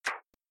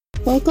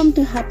Welcome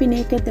to Happy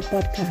Naked, the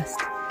podcast.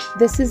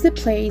 This is the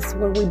place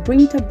where we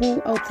bring taboo,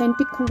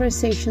 authentic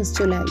conversations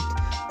to light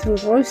through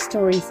raw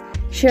stories,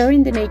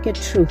 sharing the naked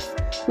truth,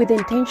 with the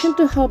intention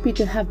to help you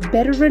to have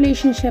better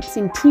relationships,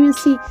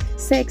 intimacy,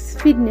 sex,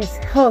 fitness,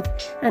 health,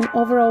 and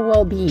overall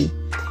well-being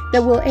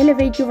that will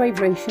elevate your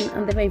vibration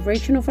and the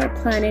vibration of our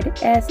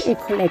planet as a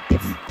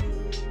collective.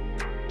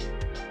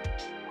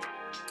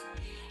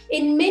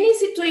 In many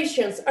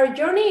situations, our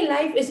journey in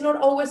life is not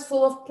always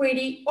full of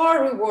pretty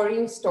or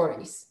rewarding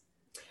stories.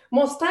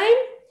 Most time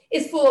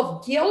is full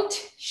of guilt,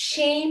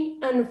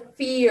 shame, and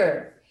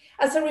fear.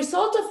 As a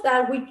result of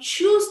that, we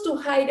choose to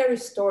hide our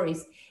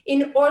stories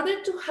in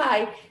order to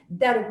hide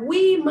that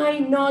we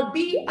might not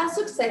be as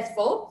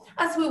successful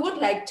as we would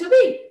like to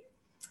be.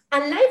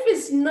 And life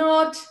is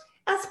not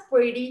as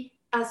pretty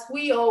as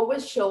we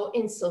always show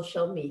in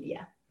social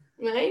media,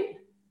 right?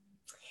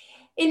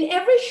 In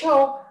every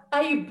show,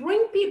 I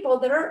bring people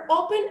that are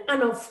open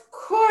and of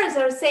course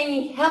are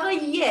saying hell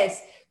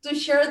yes to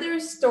share their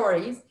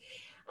stories.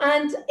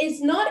 And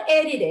it's not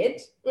edited,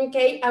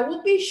 okay? I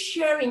will be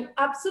sharing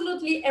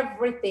absolutely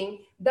everything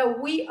that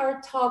we are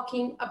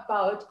talking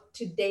about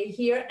today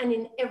here, and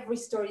in every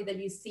story that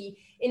you see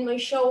in my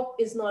show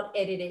is not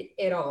edited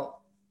at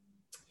all.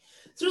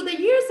 Through the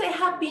years, I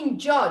have been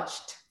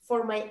judged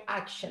for my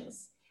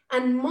actions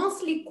and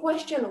mostly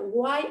questioned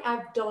why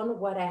I've done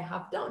what I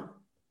have done.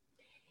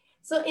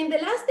 So in the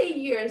last 8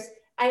 years,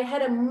 I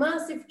had a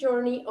massive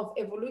journey of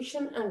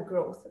evolution and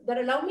growth that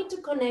allowed me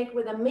to connect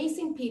with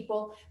amazing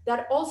people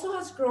that also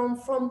has grown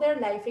from their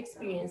life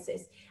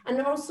experiences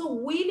and also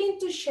willing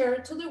to share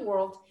to the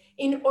world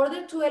in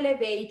order to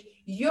elevate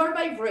your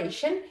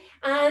vibration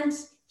and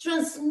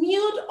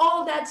transmute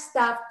all that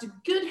stuff to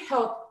good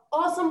health,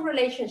 awesome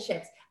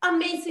relationships,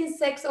 amazing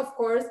sex, of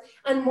course,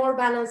 and more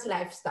balanced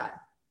lifestyle.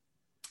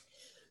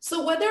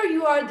 So whether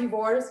you are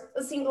divorced,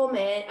 a single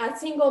man, a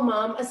single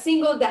mom, a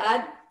single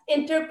dad,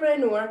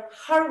 entrepreneur,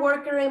 hard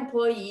worker,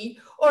 employee,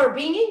 or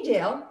being in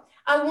jail,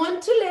 I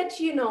want to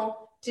let you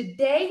know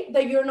today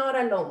that you're not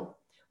alone.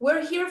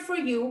 We're here for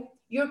you.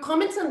 Your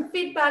comments and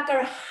feedback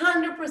are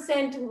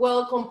 100%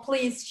 welcome.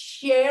 Please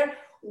share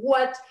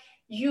what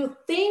you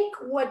think,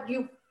 what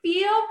you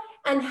feel,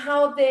 and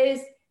how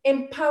this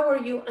empower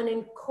you and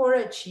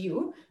encourage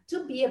you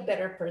to be a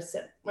better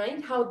person,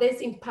 right? How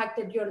this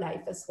impacted your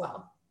life as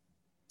well.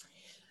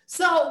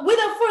 So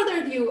without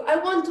further ado, I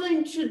want to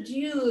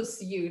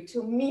introduce you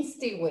to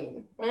Misty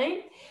Wind,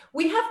 right?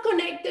 We have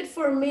connected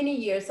for many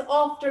years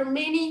after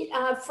many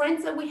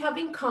friends that we have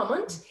in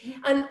common,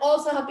 and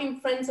also have been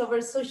friends over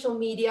social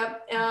media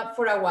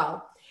for a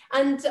while.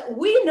 And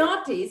we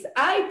noticed,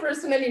 I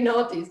personally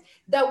noticed,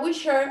 that we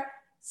share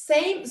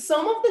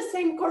some of the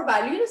same core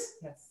values.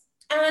 Yes.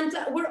 And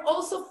we're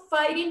also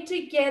fighting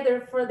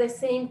together for the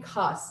same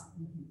cause.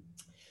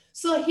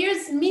 So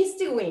here's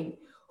Misty Wind,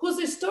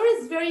 whose story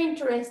is very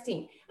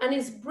interesting, and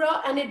it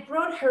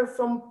brought her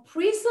from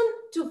prison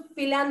to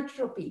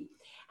philanthropy,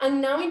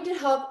 and now into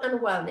health and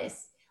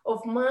wellness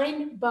of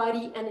mind,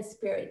 body, and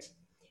spirit.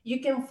 You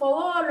can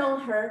follow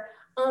along her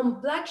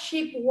on Black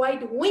Sheep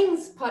White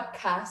Wings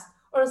podcast,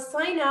 or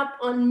sign up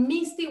on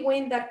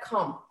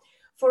mistywind.com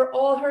for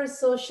all her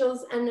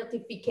socials and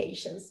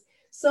notifications.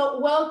 So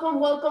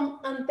welcome,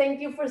 and thank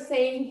you for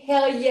saying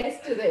hell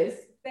yes to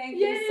this. Thank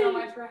you so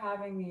much for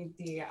having me,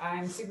 Dee.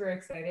 I'm super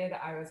excited.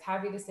 I was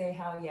happy to say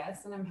hell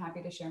yes, and I'm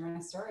happy to share my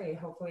story.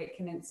 Hopefully it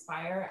can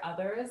inspire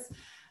others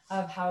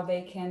of how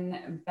they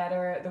can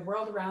better the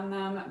world around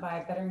them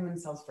by bettering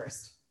themselves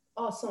first.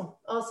 Awesome.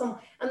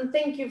 And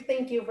thank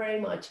you very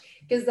much.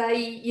 Because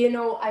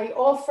I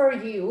offer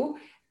you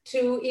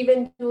to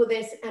even do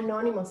this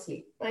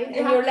anonymously, right? Yeah.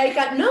 And you're like,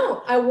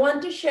 no, I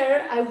want to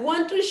share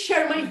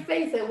my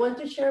face. I want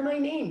to share my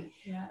name.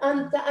 Yeah.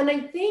 And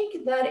I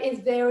think that is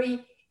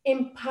very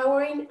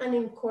empowering and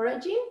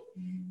encouraging,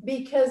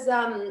 because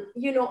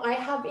I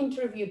have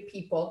interviewed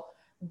people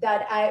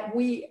that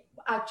we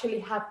actually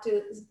have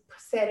to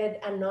set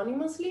it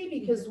anonymously,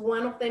 because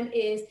one of them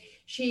is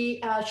she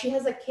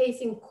has a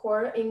case in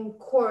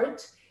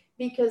court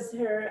because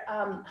her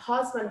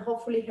husband,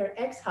 hopefully her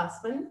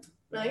ex-husband,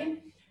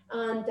 right,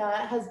 and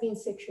has been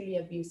sexually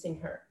abusing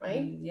her,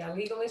 right? Yeah,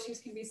 legal issues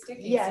can be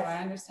sticky. Yes. So I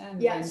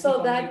understand. Yeah,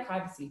 so that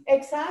privacy.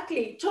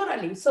 Exactly,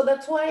 totally. So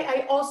that's why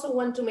I also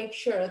want to make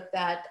sure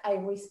that I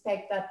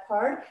respect that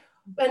part,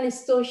 and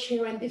still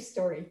sharing this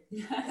story.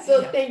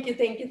 So yeah. Thank you.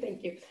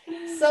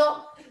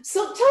 So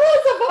tell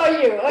us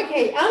about you.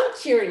 Okay,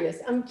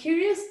 I'm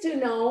curious to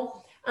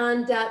know,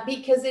 and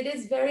because it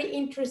is very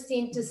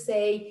interesting to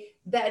say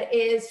that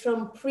is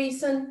from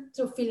prison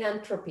to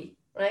philanthropy,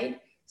 right?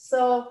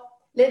 So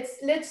let's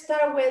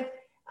start with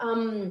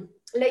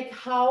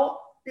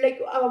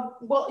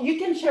well, you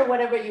can share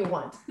whatever you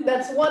want.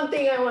 That's one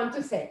thing I want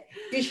to say.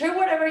 You share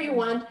whatever you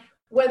want,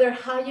 whether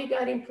how you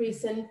got in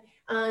prison,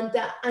 and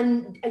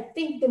I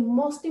think the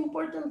most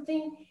important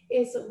thing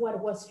is what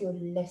was your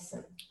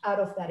lesson out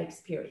of that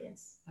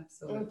experience.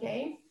 Absolutely.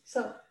 Okay,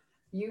 so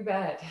you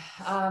bet.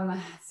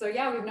 So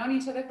yeah, we've known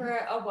each other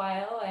for a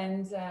while,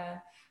 and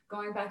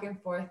going back and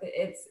forth.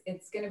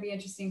 It's going to be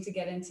interesting to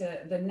get into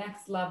the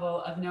next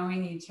level of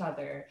knowing each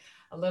other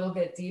a little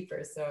bit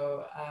deeper.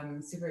 So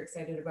I'm super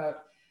excited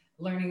about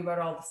learning about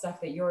all the stuff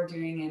that you're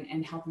doing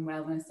and helping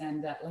wellness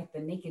and like the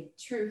naked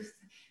truth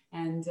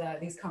and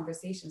these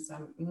conversations. So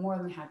I'm more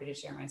than happy to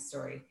share my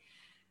story.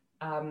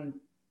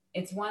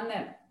 It's one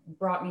that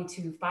brought me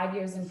to 5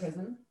 years in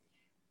prison.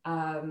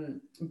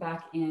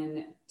 Back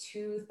in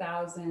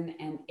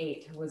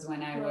 2008 was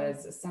when I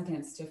was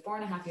sentenced to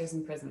 4.5 years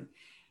in prison.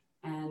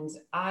 And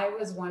I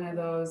was one of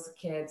those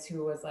kids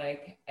who was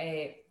like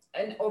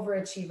an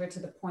overachiever to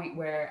the point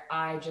where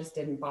I just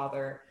didn't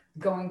bother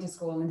going to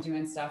school and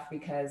doing stuff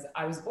because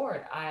I was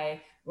bored. I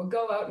would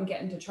go out and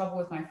get into trouble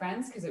with my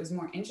friends because it was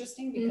more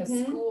interesting, because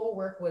school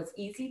work was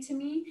easy to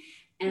me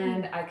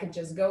and I could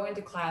just go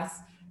into class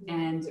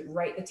and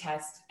write the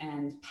test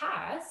and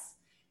pass,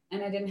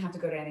 and I didn't have to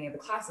go to any of the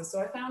classes.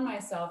 So I found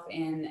myself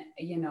in,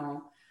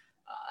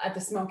 at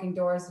the smoking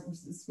doors,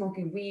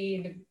 smoking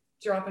weed,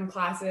 dropping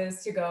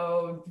classes to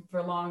go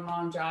for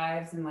long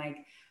drives and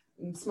like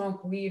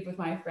smoke weed with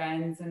my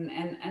friends. And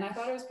I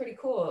thought it was pretty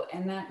cool.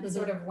 And that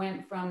sort of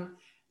went from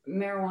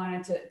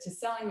marijuana to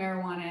selling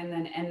marijuana.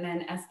 And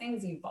then as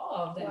things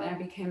evolved and I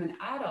became an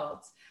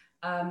adult,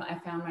 I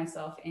found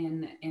myself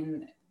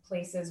in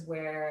places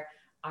where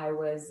I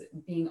was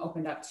being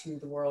opened up to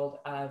the world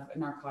of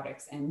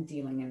narcotics and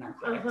dealing in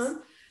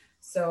narcotics.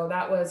 So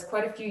that was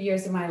quite a few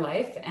years of my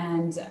life.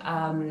 And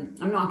I'm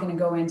not going to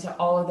go into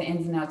all of the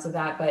ins and outs of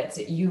that, but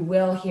you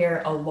will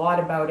hear a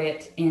lot about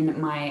it in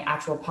my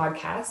actual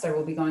podcast. I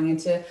will be going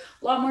into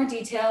a lot more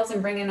details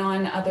and bringing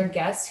on other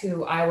guests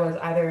who I was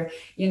either,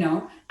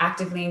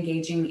 actively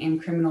engaging in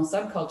criminal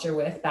subculture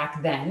with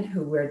back then,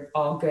 who we're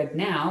all good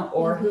now,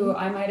 or who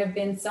I might have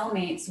been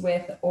cellmates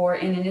with or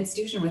in an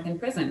institution with in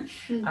prison.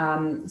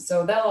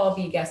 So they'll all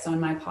be guests on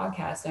my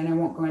podcast, and I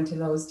won't go into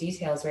those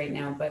details right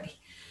now, but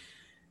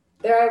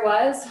there I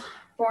was,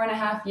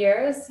 4.5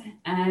 years,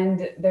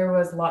 and there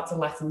was lots of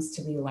lessons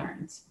to be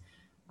learned.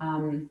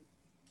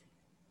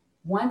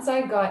 Once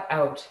I got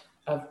out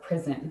of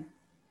prison,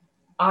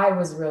 I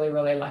was really,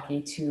 really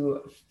lucky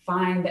to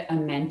find a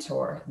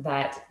mentor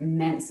that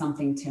meant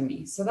something to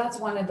me. So that's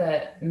one of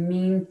the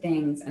main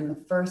things and the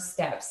first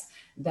steps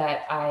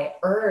that I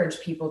urge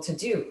people to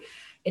do.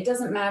 It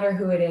doesn't matter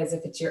who it is,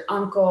 if it's your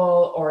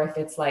uncle or if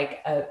it's like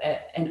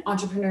an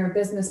entrepreneur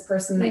business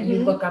person that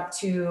you look up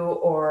to,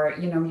 or,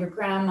 your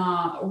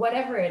grandma, or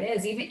whatever it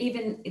is,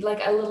 even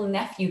like a little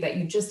nephew that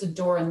you just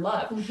adore and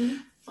love.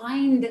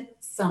 Find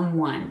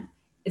someone,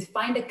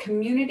 find a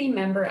community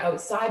member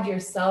outside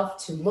yourself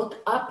to look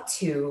up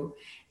to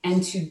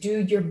and to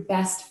do your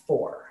best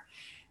for.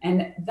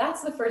 And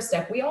that's the first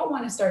step. We all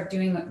want to start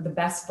doing the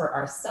best for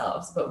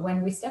ourselves. But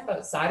when we step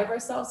outside of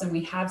ourselves and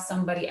we have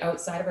somebody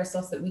outside of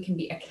ourselves that we can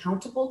be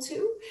accountable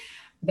to,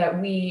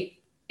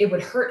 it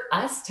would hurt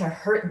us to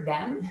hurt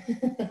them.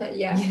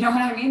 Yeah. You know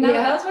what I mean?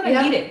 That's what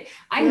I needed.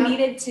 I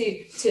needed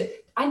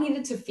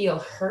to feel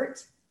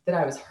hurt that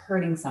I was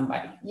hurting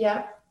somebody.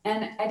 Yeah.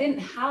 And I didn't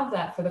have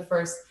that for the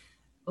first,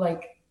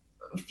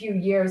 few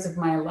years of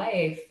my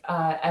life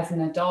as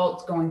an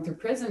adult going through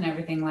prison and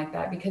everything like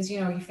that, because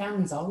your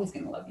family's always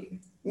going to love you.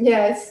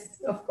 Yes,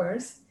 of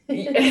course.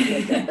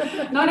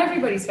 Not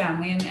everybody's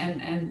family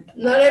and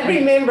not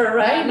every member,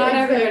 right? Not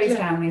everybody's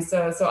family.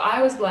 So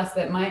I was blessed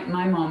that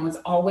my mom was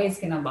always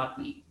going to love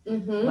me.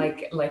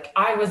 Like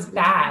I was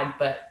bad,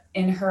 but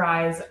in her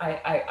eyes,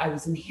 I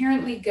was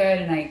inherently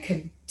good and I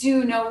could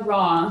do no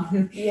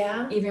wrong.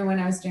 Yeah. Even when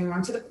I was doing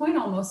wrong, to the point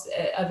almost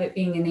of it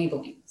being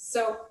enabling.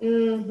 So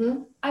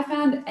I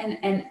found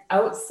an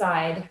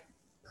outside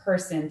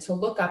person to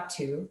look up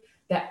to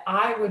that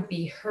I would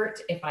be hurt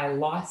if I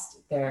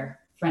lost their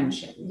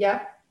friendship.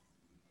 Yeah.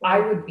 I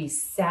would be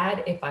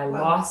sad if I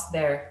lost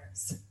their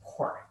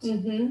support.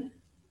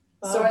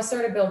 So I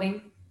started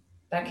building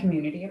that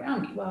community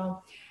around me.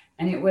 Wow.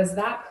 And it was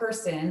that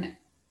person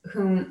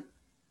whom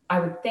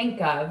I would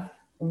think of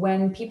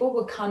when people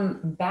would come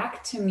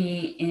back to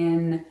me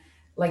in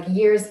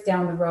years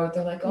down the road.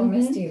 They're like, oh,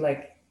 Misty,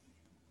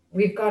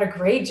 we've got a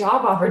great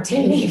job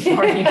opportunity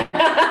for you.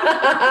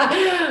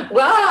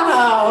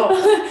 Wow.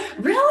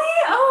 Really?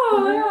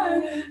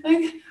 Oh,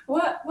 yeah.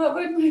 What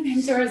would my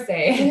mentor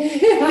say?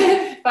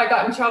 If I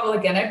got in trouble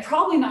again, I'd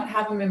probably not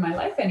have him in my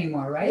life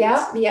anymore, right?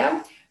 Yeah,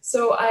 yeah.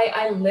 So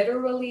I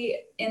literally,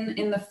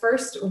 in the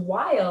first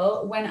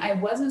while, when I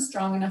wasn't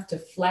strong enough to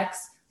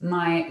flex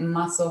my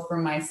muscle for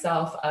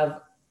myself of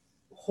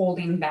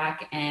holding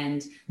back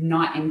and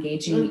not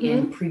engaging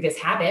in previous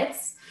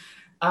habits,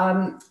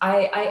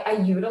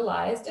 I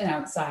utilized an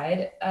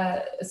outside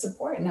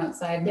support, an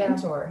outside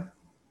mentor.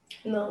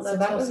 No, so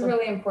that was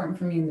really important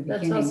for me in the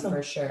beginning,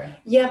 for sure.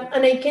 Yeah,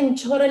 and I can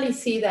totally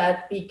see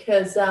that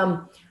because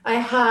I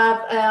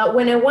have,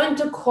 when I went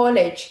to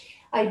college,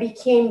 I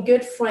became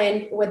good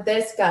friend with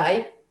this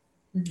guy.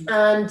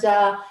 And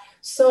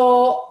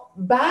so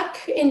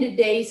back in the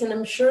days, and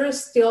I'm sure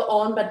it's still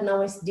on, but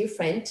now it's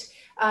different,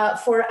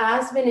 for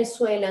us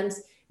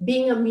Venezuelans,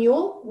 being a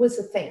mule was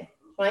a thing,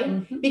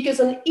 right? Because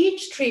on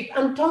each trip,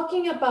 I'm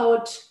talking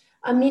about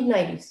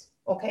mid-90s,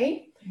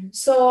 okay?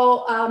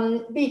 So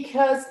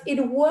because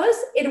it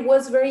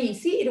was very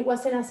easy, it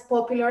wasn't as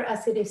popular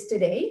as it is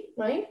today,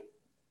 right?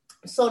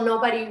 So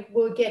nobody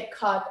will get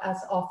caught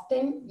as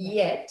often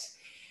yet.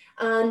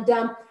 And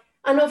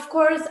of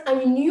course,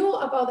 I knew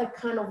about the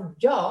kind of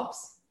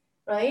jobs,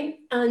 right?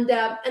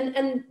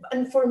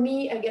 And for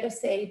me, I gotta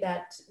say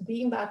that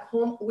being back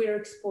home, we're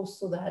exposed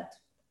to that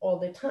all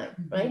the time,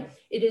 right?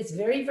 It is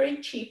very, very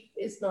cheap.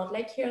 It's not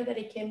like here that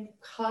it can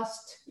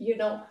cost,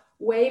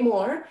 way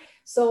more.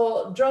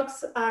 So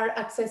drugs are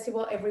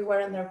accessible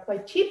everywhere and they're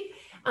quite cheap.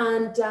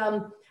 But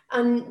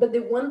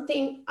the one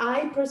thing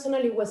I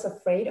personally was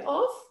afraid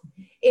of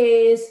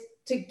is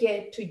to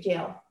get to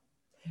jail.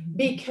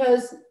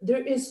 Because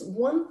there is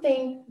one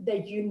thing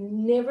that you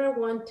never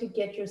want to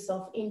get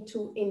yourself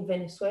into in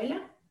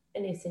Venezuela,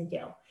 and it's in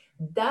jail.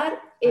 That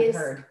is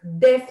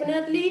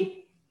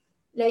definitely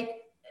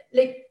like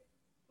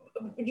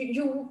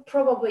you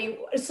probably,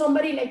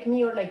 somebody like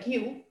me or like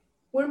you,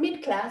 we're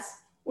mid-class,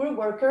 we're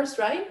workers,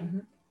 right?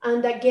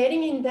 And that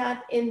getting in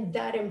that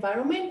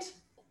environment,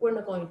 we're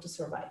not going to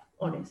survive,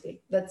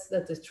 honestly. That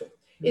is true.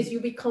 Is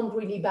you become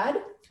really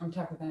bad. I'm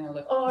tougher than I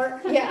look.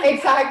 Or yeah,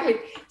 exactly.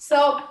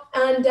 So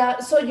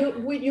so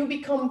you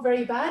become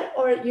very bad,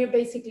 or you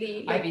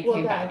basically I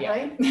became bad, yeah.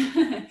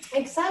 Right?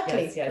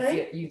 Exactly. Yes.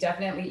 Right? You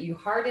definitely, you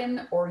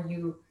harden or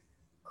you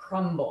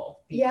crumble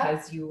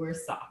because you were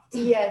soft.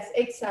 Yes,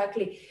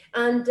 exactly.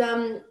 And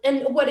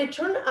what it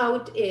turned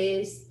out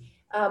is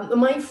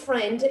my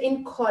friend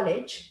in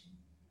college,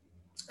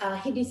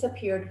 he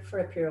disappeared for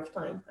a period of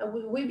time.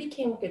 We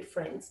became good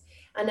friends,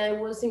 and I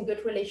was in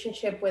good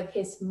relationship with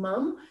his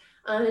mom.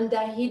 And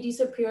he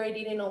disappeared. I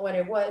didn't know what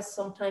it was.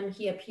 Sometime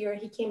he appeared.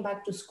 He came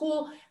back to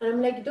school, and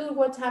I'm like, dude,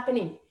 what's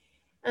happening?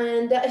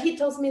 And he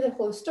tells me the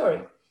whole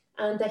story,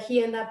 and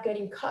he ended up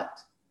getting caught,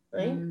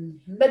 right?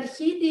 But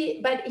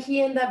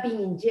he ended up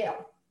being in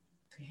jail.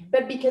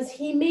 But because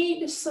he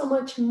made so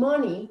much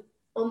money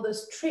on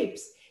those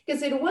trips,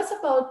 because it was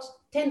about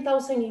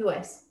 10,000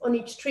 US on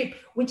each trip,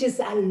 which is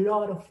a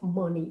lot of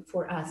money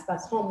for us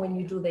back home when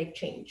you do the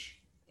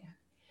exchange.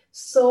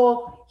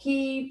 So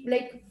he,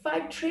 like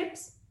 5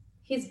 trips,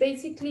 he's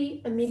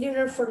basically a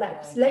millionaire for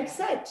life, like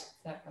set.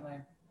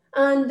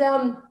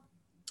 And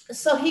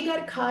so he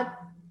got caught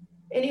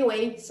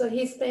anyway. So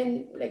he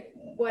spent like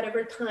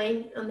whatever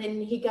time, and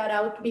then he got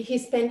out. He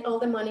spent all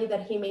the money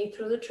that he made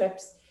through the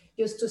trips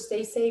just to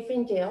stay safe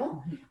in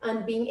jail,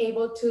 and being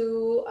able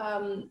to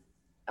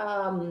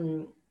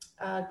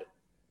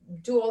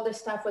do all the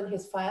stuff with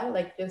his file,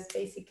 like just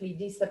basically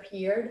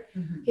disappeared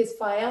his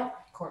file,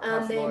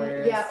 and then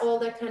lawyers. All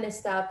that kind of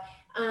stuff.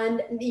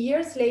 And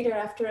years later,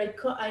 after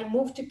I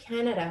moved to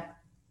Canada,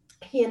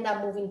 he ended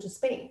up moving to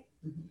Spain.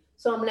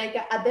 So I'm like,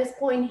 at this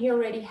point, he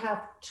already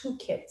have 2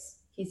 kids.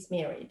 He's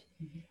married.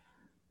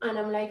 And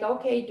I'm like,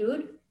 okay,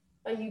 dude,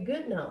 are you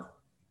good now?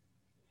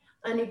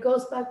 And it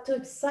goes back to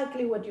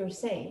exactly what you're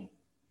saying.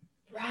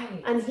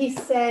 Right. And he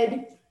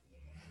said,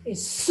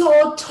 it's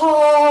so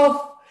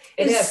tough.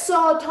 It's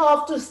so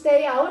tough to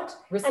stay out.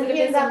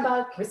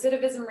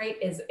 Recidivism rate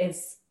is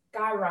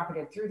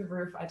skyrocketed through the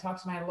roof. I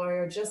talked to my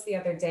lawyer just the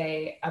other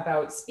day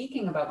about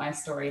speaking about my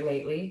story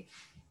lately.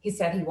 He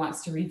said he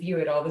wants to review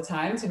it all the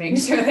time to make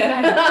sure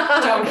that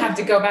I don't have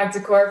to go back to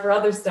court for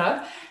other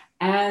stuff.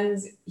 And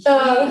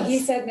he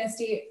said,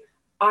 Misty,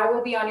 I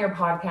will be on your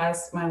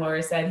podcast, my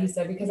lawyer said. He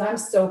said, because I'm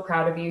so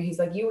proud of you. He's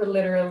like, you were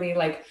literally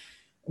like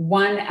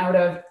one out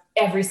of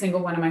every single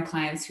one of my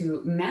clients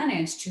who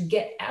managed to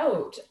get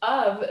out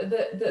of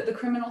the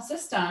criminal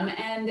system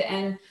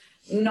and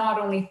not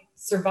only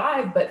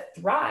survive, but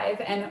thrive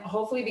and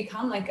hopefully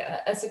become like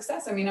a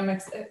success. I mean, I'm a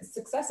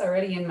success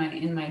already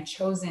in my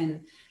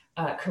chosen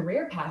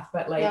career path,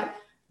 but like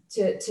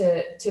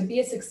to be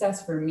a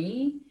success for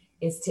me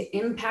is to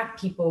impact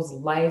people's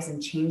lives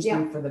and change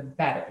them for the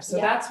better. So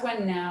that's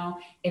when now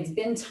it's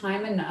been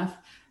time enough.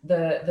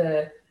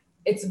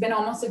 It's been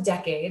almost a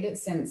decade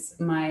since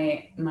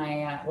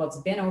it's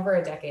been over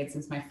a decade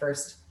since my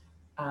first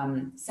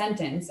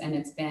sentence, and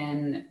it's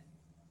been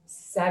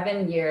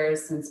 7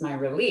 years since my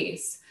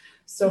release.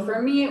 So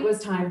for me, it was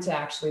time to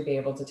actually be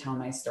able to tell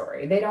my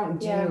story. They don't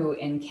do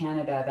in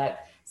Canada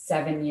that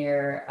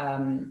 7-year,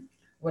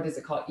 what is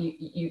it called?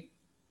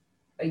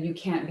 You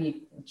can't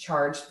be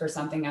charged for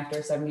something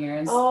after 7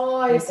 years. Oh,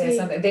 I see.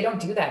 Something. They don't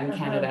do that in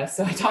Canada.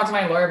 So I talked to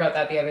my lawyer about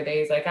that the other day.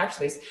 He's like,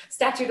 actually,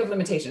 statute of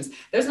limitations.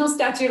 There's no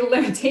statute of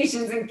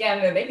limitations in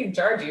Canada. They can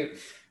charge you.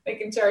 They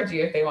can charge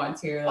you if they want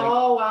to. Like,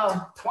 oh,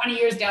 wow. 20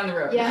 years down the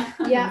road. Yeah.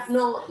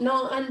 No.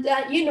 And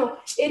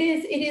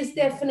it is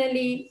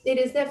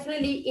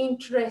definitely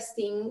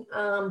interesting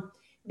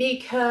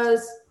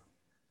because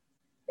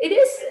it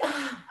is,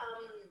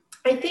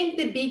 I think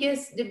the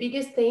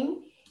biggest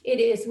thing it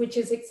is, which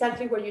is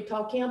exactly what you're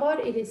talking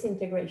about, it is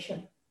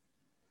integration,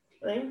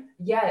 right?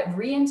 Yeah,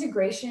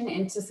 reintegration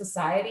into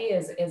society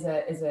is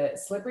a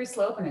slippery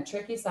slope and a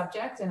tricky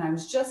subject. And I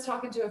was just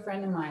talking to a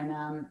friend of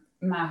mine,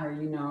 Maher,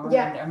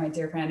 my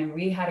dear friend, and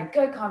we had a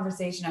good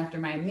conversation after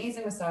my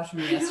amazing massage from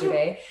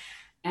yesterday.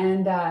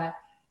 And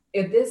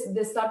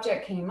this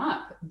subject came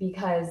up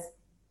because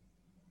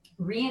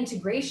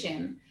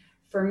reintegration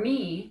for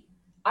me,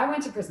 I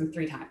went to prison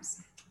 3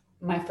 times.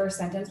 My first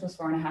sentence was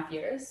 4.5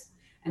 years.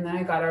 And then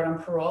I got out on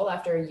parole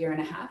after 1.5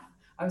 years.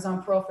 I was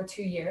on parole for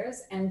 2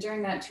 years. And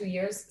during that 2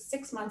 years,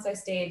 6 months, I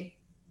stayed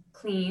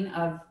clean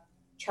of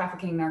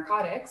trafficking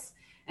narcotics.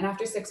 And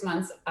after 6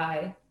 months,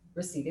 I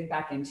receded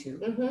back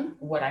into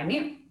what I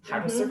knew, how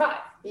to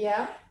survive.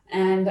 Yeah.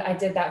 And I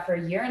did that for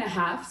 1.5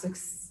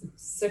 years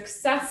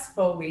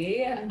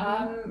successfully,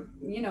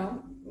 you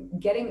know,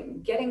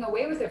 getting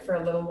away with it for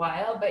a little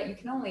while, but you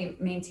can only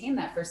maintain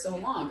that for so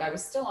long. I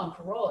was still on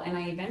parole, and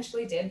I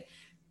eventually did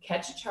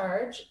catch a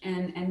charge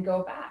and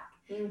go back.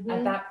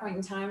 At that point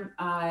in time,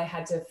 I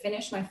had to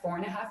finish my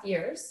 4.5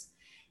 years,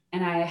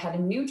 and I had a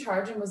new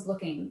charge and was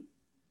looking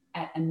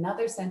at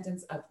another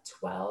sentence of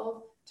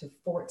 12 to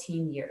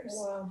 14 years.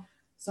 Wow.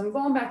 So I'm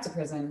going back to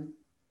prison,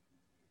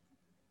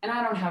 and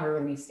I don't have a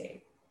release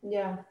date.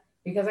 Yeah.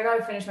 Because I got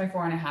to finish my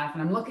 4.5,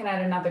 and I'm looking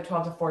at another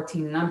 12 to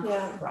 14, and I'm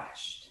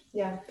crushed.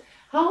 Yeah.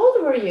 How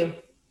old were you?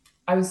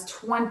 I was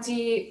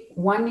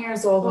 21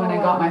 years old when I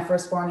got my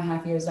first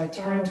 4.5 years. I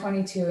turned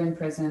 22 in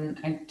prison.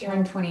 I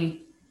turned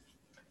 24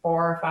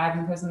 or 5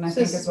 in prison, I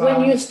think, as well.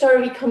 When you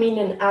started becoming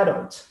an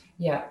adult.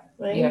 Yeah.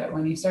 Right? Yeah.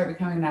 When you start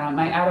becoming an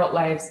adult,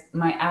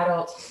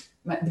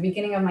 the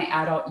beginning of my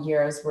adult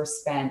years were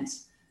spent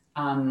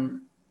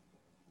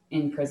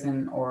in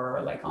prison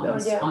or like on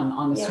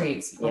the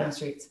streets.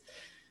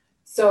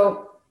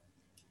 So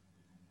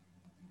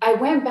I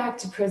went back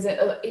to prison.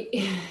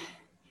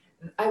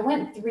 I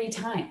went 3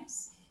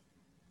 times,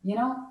 you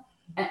know,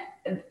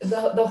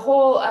 the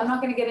whole, I'm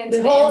not going to get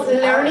into the whole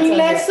learning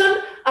lesson.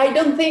 I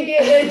don't think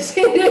it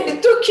took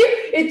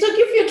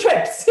you a few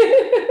trips.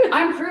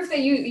 I'm proof that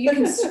you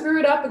can screw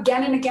it up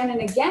again and again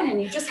and again,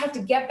 and you just have to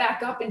get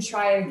back up and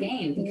try it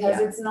again, because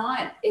it's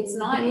not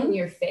in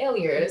your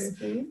failures.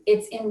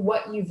 It's in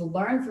what you've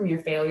learned from your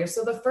failures.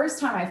 So the first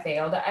time I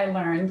failed, I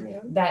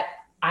learned that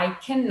I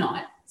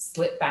cannot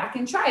slip back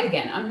and try it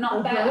again. I'm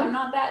not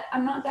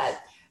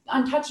that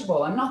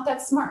untouchable. I'm not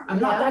that smart. I'm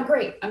not that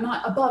great. I'm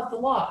not above the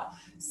law.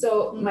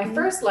 So my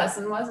first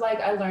lesson was like,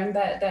 I learned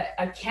that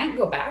I can't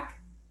go back.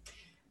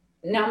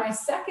 Now my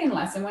second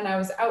lesson, when I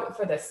was out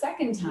for the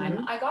second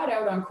time, I got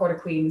out on Court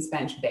of Queen's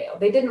Bench bail.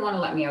 They didn't want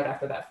to let me out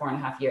after that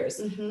 4.5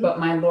 years, but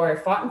my lawyer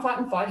fought and fought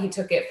and fought. He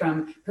took it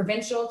from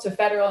provincial to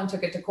federal and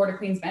took it to Court of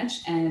Queen's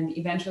Bench. And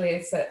eventually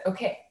it said,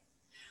 okay,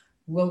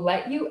 we'll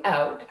let you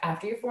out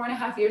after your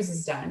 4.5 years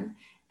is done,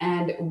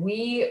 and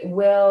we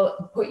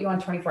will put you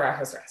on 24-hour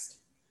house arrest.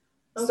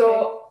 Okay.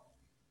 So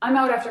I'm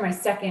out after my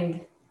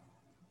second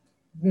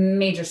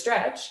major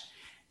stretch,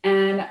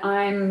 and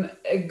I'm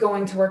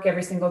going to work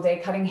every single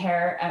day, cutting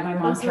hair at my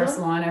mom's hair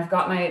salon. I've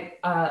got my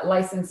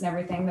license and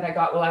everything that I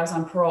got while I was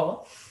on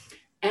parole,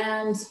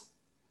 and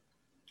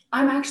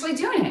I'm actually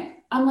doing it.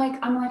 I'm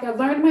like, I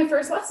learned my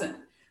first lesson.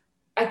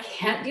 I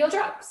can't deal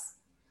drugs.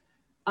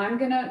 I'm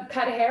gonna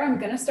cut hair. I'm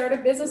gonna start a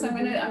business. I'm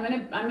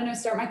gonna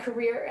start my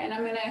career, and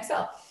I'm gonna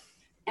excel.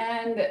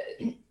 And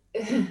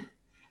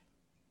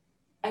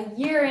a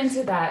year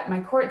into that, my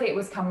court date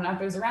was coming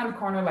up. It was around the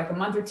corner, like a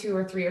month or 2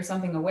 or 3 or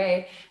something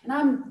away. And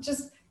I'm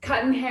just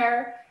cutting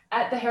hair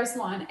at the hair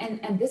salon.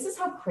 And this is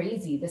how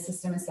crazy the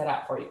system is set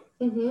up for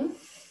you.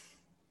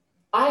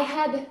 I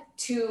had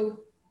to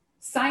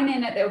sign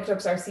in at the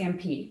Okotoks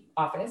RCMP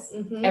office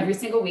every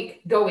single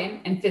week, go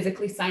in and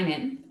physically sign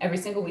in every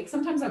single week.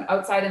 Sometimes I'm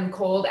outside in the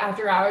cold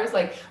after hours,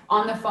 like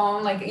on the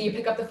phone, like you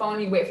pick up the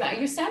phone, you wait for that.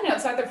 You're standing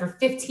outside there for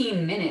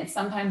 15 minutes,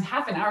 sometimes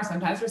half an hour,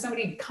 sometimes for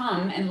somebody to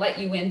come and let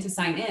you in to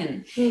sign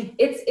in.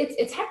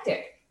 It's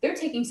hectic. They're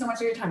taking so much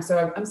of your time.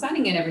 So I'm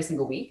signing in every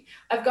single week.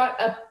 I've got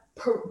a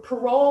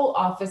parole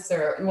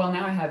officer. Well,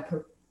 now I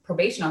have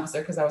probation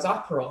officer because I was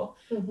off parole.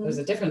 There's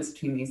a difference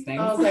between these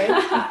things. Okay.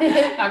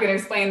 I'm not going to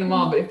explain them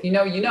all, but if you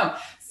know, you know.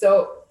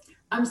 So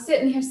I'm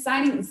sitting here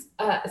signing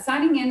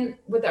in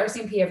with the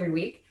RCMP every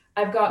week.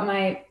 I've got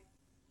my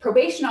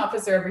probation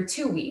officer every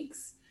 2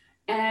 weeks,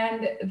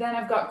 and then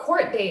I've got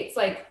court dates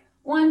like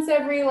once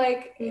every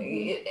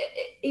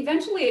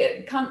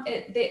eventually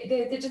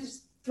they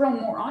just throw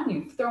more on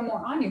you.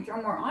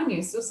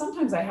 So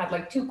sometimes I had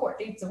like 2 court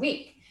dates a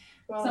week.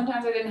 Wow.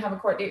 Sometimes I didn't have a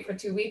court date for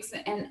 2 weeks,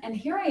 and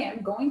here I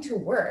am going to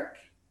work.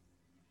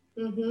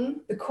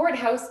 The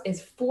courthouse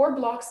is 4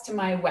 blocks to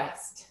my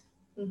west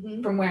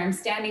from where I'm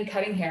standing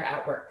cutting hair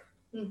at work.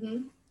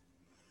 And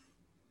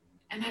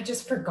I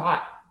just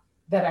forgot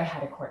that I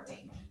had a court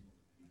date.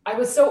 I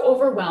was so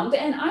overwhelmed,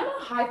 and I'm a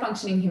high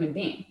functioning human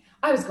being.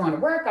 I was going to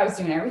work, I was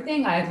doing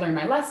everything, I had learned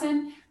my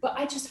lesson, but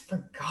I just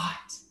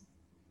forgot.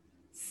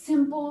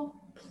 Simple,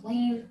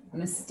 plain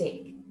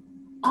mistake.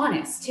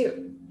 Honest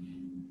too.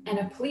 And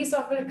a police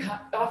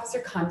officer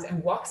comes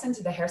and walks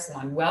into the hair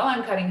salon while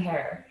I'm cutting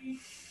hair.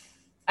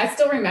 I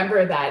still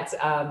remember that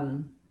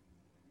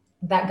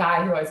that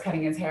guy who I was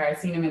cutting his hair. I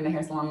seen him in the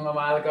hair salon a little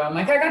while ago. I'm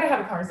like, I gotta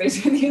have a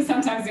conversation with you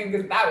sometime soon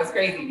because that was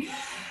crazy.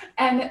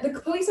 And the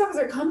police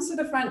officer comes to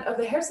the front of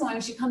the hair salon,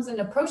 and she comes and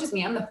approaches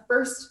me. I'm the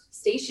first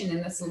station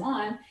in the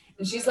salon,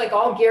 and she's like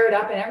all geared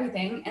up and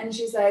everything. And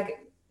she's like,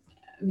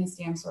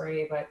 Misty, I'm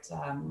sorry, but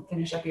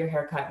finish up your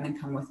haircut and then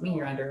come with me.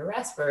 You're under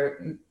arrest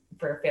for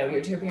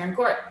failure to appear in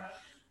court.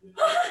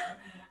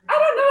 I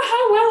don't know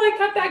how well I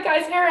cut that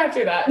guy's hair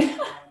after that.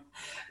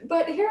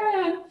 But here I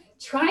am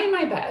trying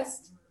my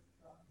best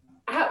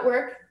at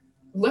work,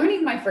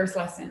 learning my first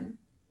lesson,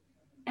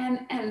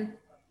 and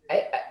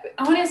I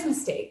honest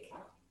mistake,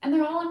 and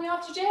they're hauling me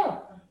off to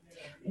jail.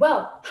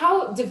 Well,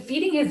 how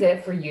defeating is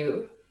it for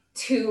you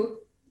to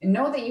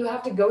know that you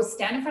have to go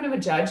stand in front of a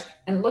judge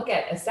and look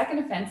at a second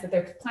offense that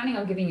they're planning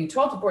on giving you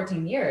 12 to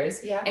 14 years,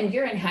 and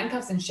you're in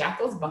handcuffs and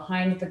shackles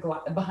behind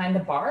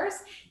the bars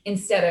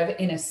instead of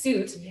in a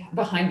suit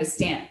behind the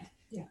stand,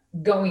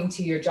 going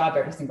to your job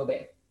every single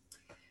day.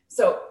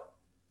 So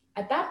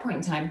at that point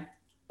in time,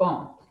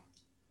 boom,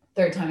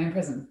 third time in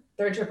prison,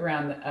 third trip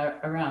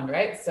around,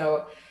 right?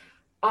 So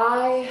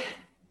I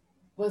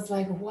was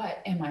like,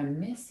 what am I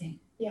missing?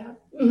 Yeah.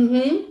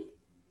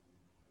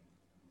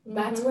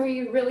 That's where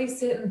you really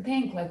sit and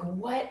think, like,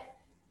 what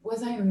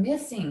was I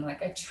missing?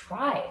 Like, I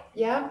tried.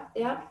 Yeah.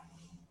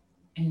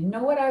 And you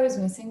know what I was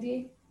missing,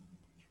 Dee?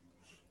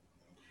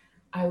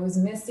 I was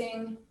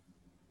missing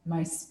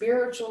my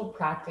spiritual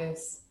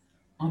practice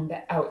on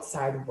the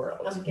outside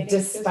world,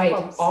 despite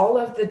all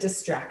of the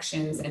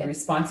distractions and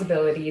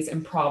responsibilities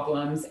and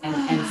problems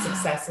and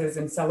successes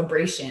and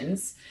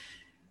celebrations.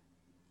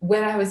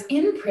 When I was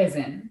in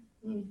prison,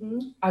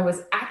 I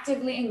was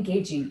actively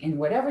engaging in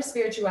whatever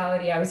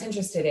spirituality I was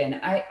interested in.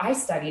 I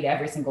studied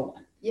every single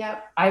one.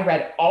 I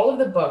read all of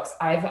the books.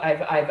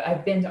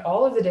 I've been to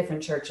all of the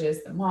different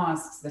churches, the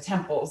mosques, the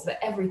temples,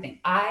 the everything.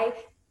 I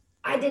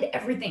did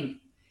everything.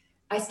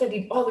 I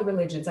studied all the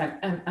religions.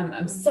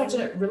 I'm such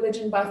a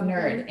religion buff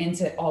nerd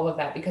into all of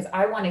that, because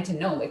I wanted to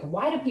know, like,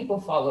 why do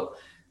people follow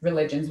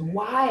religions?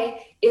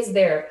 Why is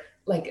there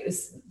like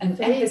an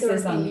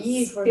emphasis on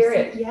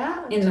spirit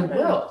in the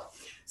world?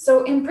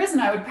 So in prison,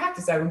 I would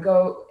practice. I would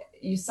go,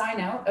 you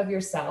sign out of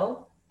your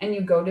cell and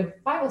you go to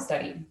Bible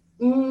study,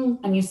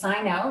 and you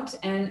sign out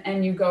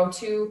and you go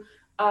to,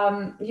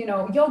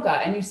 yoga,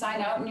 and you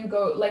sign out and you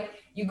go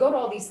to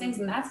all these things,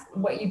 and that's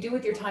what you do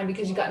with your time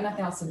because you got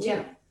nothing else to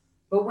do.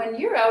 But when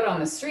you're out on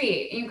the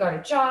street, you got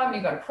a job, and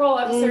you got a parole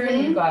officer,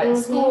 and you got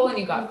school, and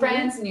you got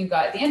friends, and you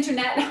got the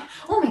internet.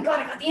 Oh my God,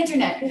 I got the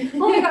internet.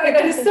 Oh my God, I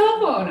got a cell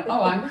phone.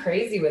 Oh, I'm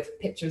crazy with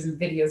pictures and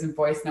videos and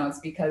voice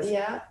notes because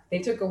they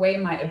took away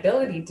my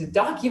ability to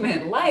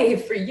document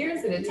life for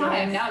years at a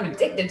time. Now I'm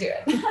addicted to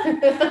it.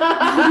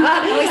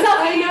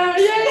 I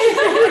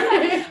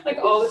know, like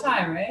all the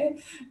time,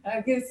 right?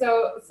 Okay,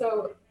 so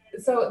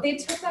they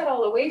took that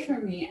all away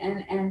from me,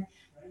 and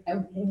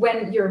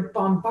when you're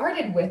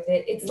bombarded with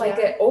it, it's like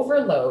an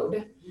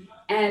overload,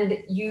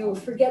 and you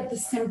forget the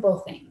simple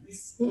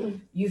things.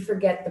 You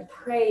forget the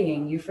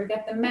praying, you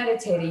forget the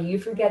meditating, you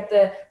forget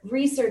the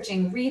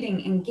researching,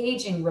 reading,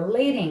 engaging,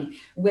 relating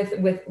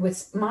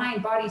with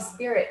mind, body,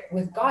 spirit,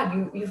 with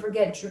God. You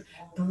forget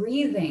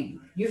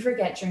breathing, you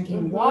forget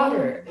drinking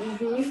water,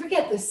 you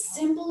forget the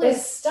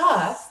simplest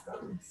stuff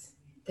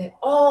that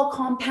all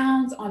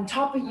compounds on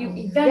top of you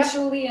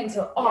eventually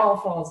until all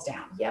falls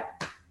down.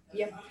 Yep.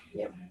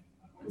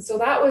 So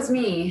that was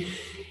me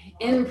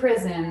in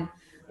prison.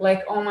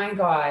 Like, oh my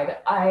God,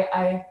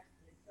 I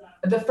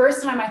the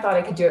first time I thought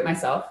I could do it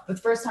myself, the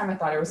first time I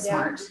thought I was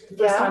smart, the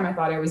first time I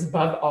thought I was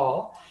above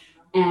all.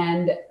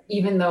 And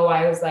even though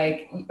I was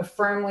like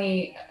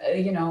firmly,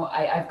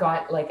 I've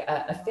got like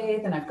a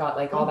faith, and I've got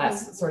like all that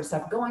sort of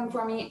stuff going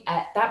for me,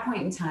 at that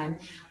point in time,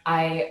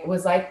 I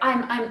was like,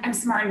 I'm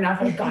smart enough.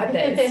 I got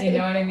this. You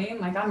know what I mean?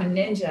 Like, I'm a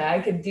ninja.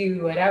 I could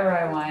do whatever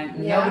I want.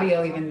 Nobody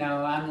will even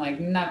know. I'm like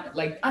not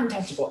like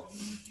untouchable.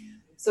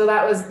 So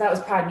that was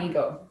pride and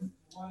ego.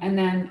 And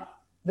then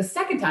the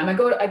second time I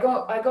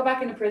go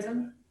back into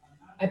prison,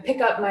 I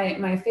pick up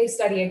my faith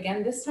study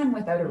again, this time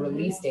without a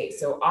release date.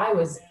 So I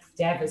was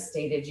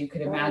devastated, you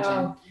could imagine.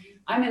 Wow.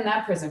 I'm in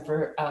that prison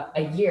for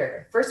a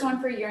year. First one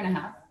for a year and a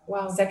half.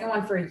 Wow. Second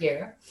one for a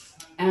year.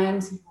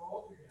 And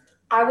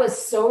I was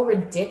so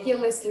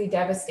ridiculously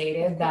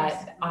devastated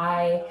that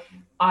I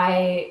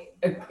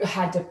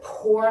had to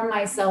pour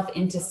myself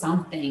into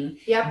something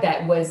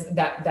that was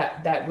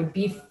that would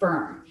be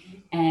firm.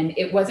 And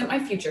it wasn't my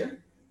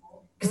future,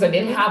 because I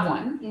didn't have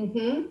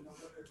one.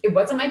 It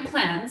wasn't my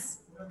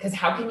plans, because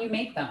how can you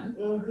make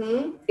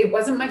them? It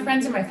wasn't my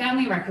friends or my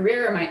family or my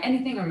career or my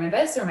anything or my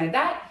this or my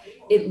that.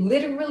 It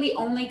literally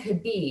only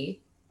could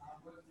be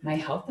my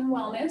health and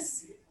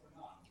wellness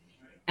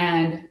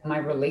and my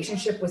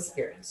relationship with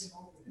spirit.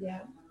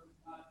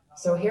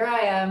 So here I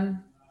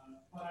am,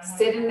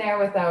 sitting there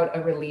without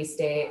a release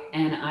date,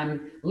 and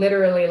I'm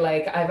literally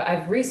like,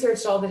 I've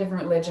researched all the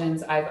different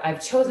religions.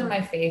 I've chosen my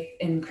faith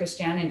in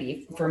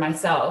Christianity for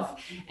myself,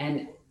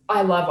 and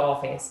I love all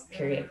faiths,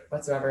 period,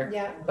 whatsoever.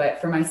 But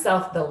for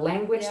myself, the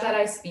language that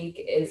I speak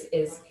is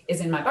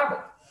in my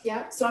Bible.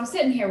 So I'm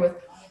sitting here with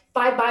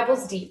 5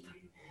 Bibles deep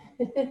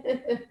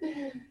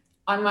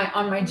on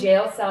my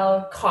jail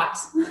cell cot,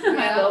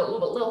 my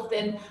little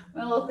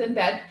thin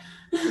bed.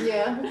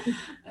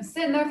 I'm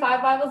sitting there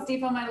 5 Bibles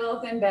deep on my little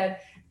thin bed,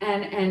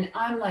 and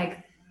I'm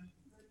like,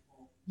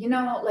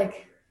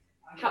 like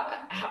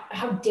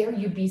how dare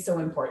you be so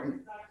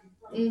important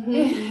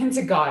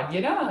to God,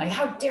 you know, like,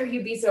 how dare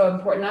you be so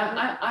important?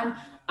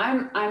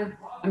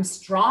 I'm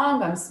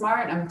strong, I'm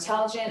smart, I'm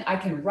intelligent, I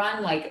can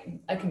run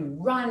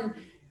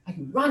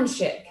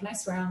shit. Can I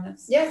swear on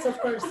this? Yes, of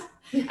course.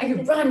 I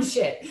can run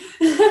shit.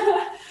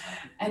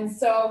 And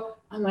so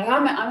I'm like,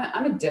 I'm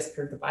gonna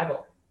disprove the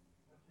Bible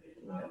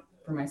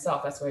for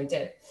myself. That's what I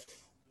did.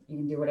 You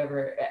can do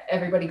whatever,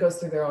 everybody goes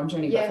through their own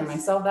journey, but for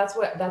myself, that's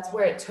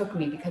where it took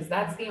me, because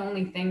that's the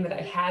only thing that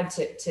I had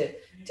to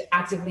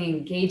actively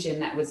engage in,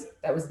 that was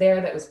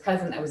there, that was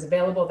present, that was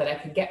available, that I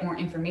could get more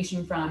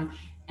information from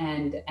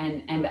and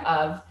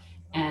that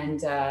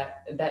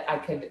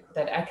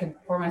I could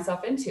pour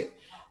myself into.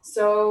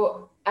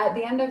 So at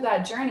the end of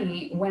that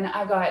journey, when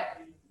I got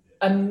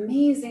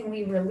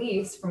amazingly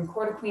released from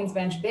Court of Queen's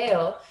Bench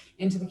bail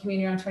into the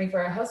community on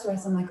 24-hour house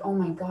arrest, I'm like, oh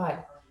my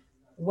God,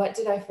 what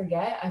did I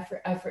forget?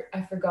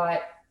 I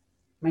forgot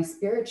my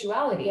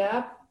spirituality.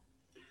 Yeah.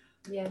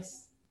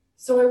 Yes.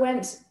 So I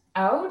went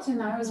out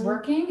and I was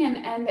working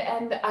and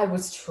I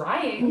was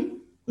trying,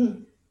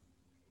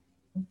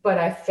 but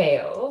I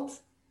failed.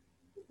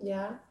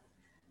 Yeah.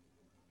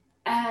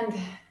 And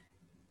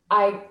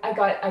I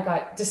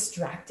got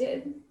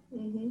distracted,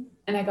 and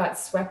I got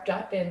swept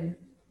up in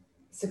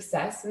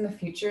success in the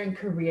future and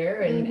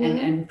career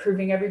and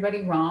proving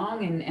everybody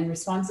wrong and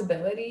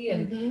responsibility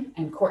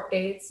and court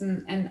dates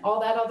and all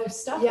that other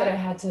stuff that I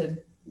had to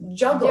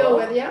juggle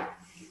with.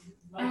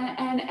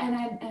 And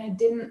I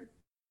didn't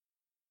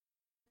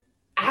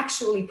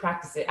actually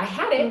practice it. I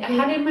had it. I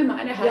had it in my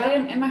mind. I had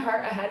it in my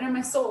heart. I had it in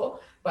my soul,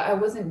 but I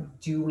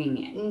wasn't doing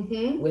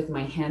it with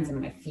my hands and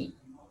my feet.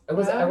 I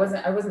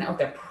wasn't out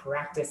there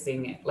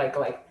practicing it like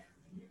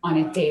on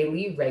a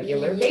daily,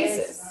 regular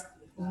basis.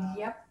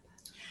 Yep.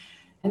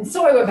 And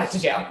so I went back to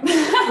jail.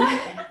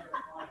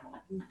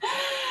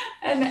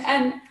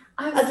 and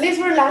at least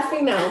we're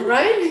laughing now,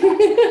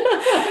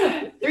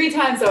 right? 3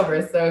 times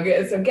over. So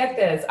get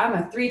this. I'm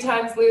a 3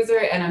 times loser,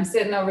 and I'm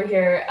sitting over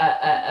here,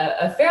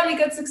 a fairly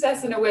good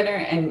success and a winner,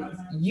 and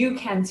you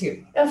can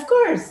too. Of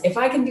course. If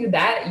I can do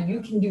that,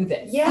 you can do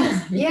this.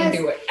 Yes. You can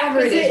do whatever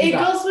it is. It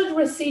goes with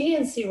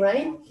resiliency,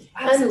 right?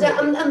 Absolutely.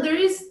 And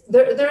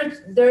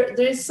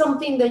there is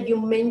something that you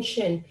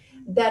mentioned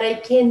that I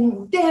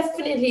can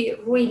definitely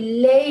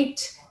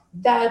relate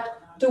that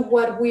to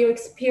what we're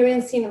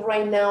experiencing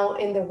right now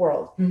in the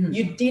world.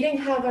 You didn't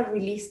have a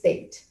release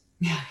date.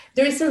 Yeah.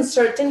 There is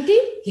uncertainty.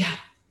 Yeah.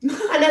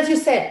 And as you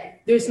said,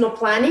 there's no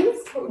planning.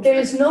 There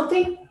is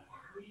nothing.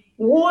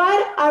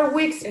 What are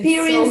we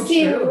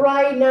experiencing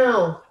right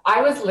now? I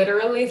was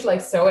literally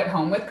like so at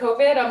home with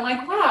COVID. I'm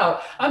like,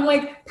 wow. I'm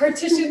like,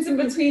 partitions in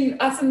between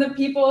us and the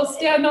people,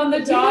 stand on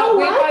the dock,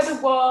 wait by the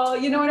wall.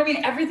 You know what I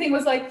mean? Everything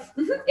was like,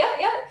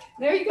 yeah,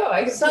 there you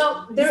go.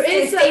 So there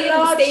is a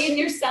lot. Stay in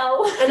your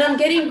cell. And I'm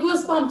getting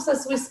goosebumps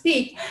as we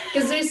speak,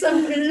 because there's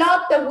a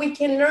lot that we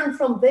can learn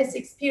from this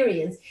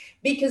experience,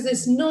 because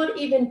it's not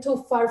even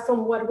too far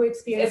from what we're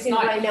experiencing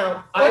right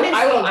now.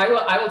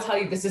 I will tell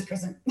you, this is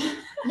present.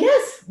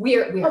 Yes.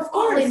 We're of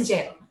course. all in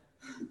jail.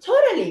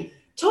 Totally.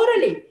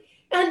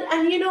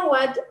 And you know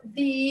what?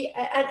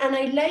 And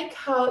I like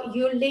how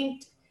you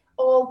linked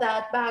all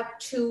that back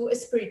to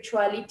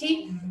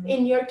spirituality.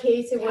 In your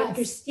case, it was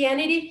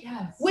Christianity,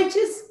 which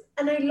is,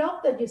 and I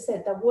love that you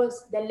said that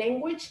was the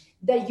language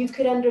that you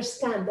could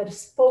understand, that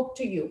spoke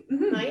to you,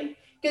 right?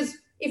 Because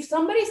if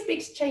somebody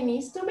speaks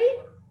Chinese to me,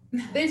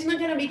 there's not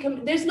gonna be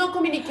there's no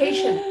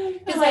communication.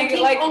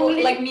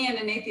 Like me and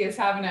an atheist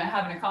having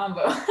a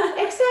combo.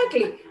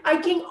 Exactly. I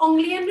can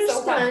only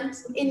understand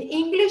in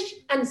English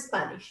and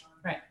Spanish.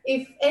 Right.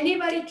 If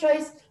anybody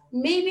tries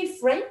maybe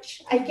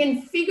French, I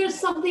can figure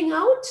something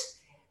out.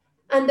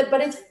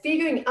 But it's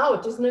figuring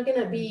out. It's not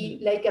gonna be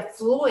like a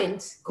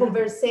fluent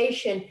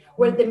conversation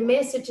where the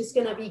message is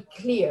gonna be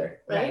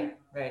clear, right?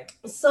 Right.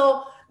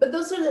 So, but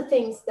those are the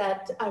things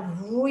that are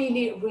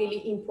really,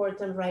 really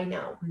important right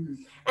now.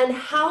 And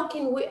how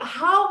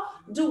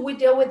do we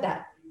deal with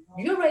that?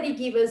 You already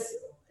give us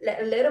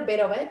a little bit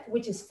of it,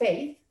 which is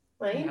faith,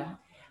 right? Yeah.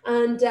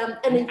 And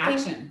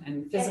action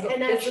and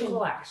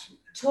physical action.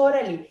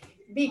 Totally.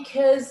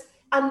 Because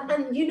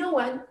and you know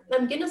what?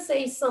 I'm gonna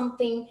say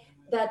something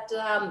that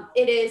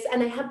it is,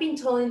 and I have been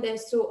telling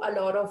this to a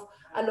lot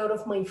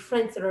of my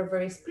friends that are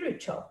very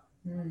spiritual.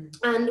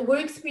 And we're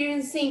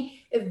experiencing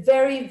a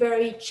very,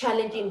 very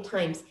challenging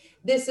times.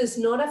 This is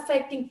not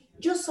affecting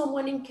just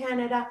someone in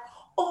Canada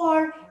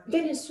or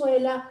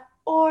Venezuela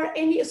or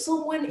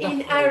someone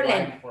in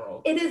Ireland.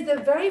 It is the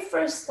very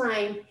first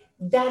time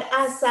that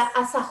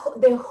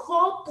the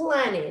whole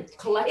planet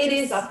collective it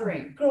is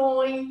suffering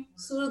going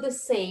through the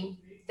same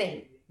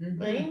thing,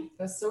 right?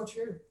 That's so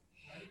true.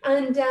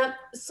 And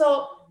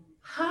so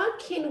how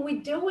can we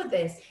deal with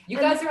this? You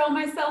guys are all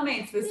my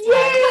cellmates this time.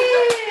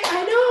 Yay!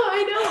 I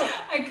know.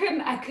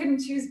 I couldn't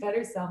choose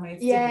better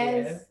cellmates.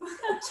 Yes,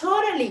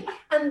 totally.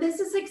 And this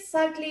is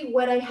exactly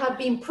what I have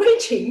been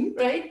preaching,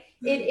 right?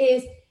 It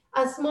is,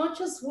 as much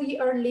as we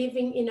are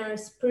living in our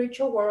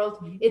spiritual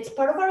world, it's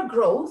part of our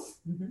growth,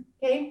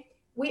 okay?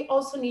 we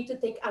also need to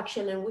take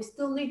action, and we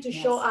still need to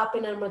show up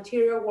in a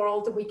material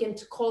world. We can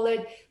call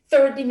it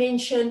third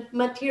dimension,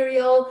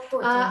 material,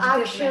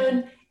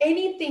 action,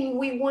 anything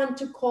we want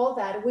to call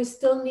that. We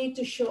still need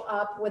to show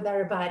up with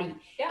our body,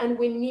 and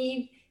we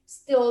need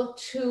still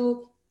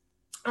to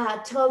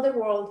tell the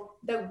world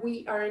that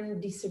we are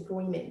in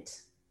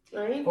disagreement,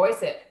 right?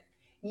 Voice it.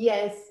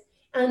 Yes.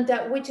 And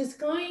which is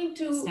going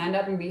to stand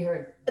up and be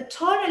heard.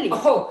 Totally.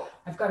 Oh,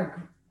 I've got a.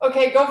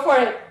 Okay, go for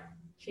it.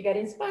 She got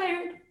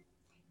inspired.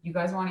 You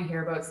guys want to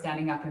hear about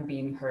standing up and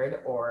being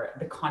heard, or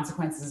the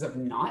consequences of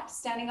not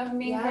standing up and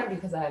being heard?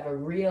 Because I have a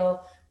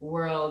real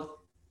world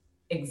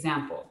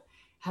example.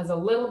 Has a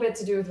little bit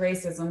to do with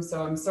racism,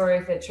 so I'm sorry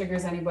if it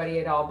triggers anybody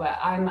at all. But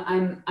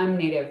I'm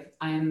Native.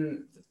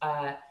 I'm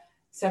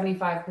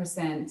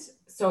 75%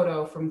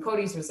 Soto from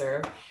Cody's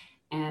Reserve,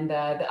 and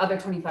the other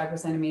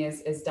 25% of me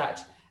is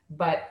Dutch.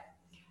 But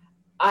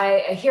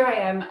here I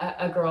am,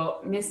 a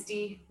girl.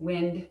 Misty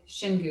Wind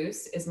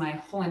Shingoose is my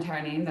whole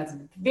entire name. That's a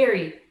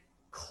very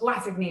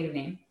classic Native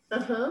name.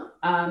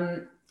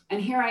 And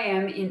here I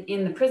am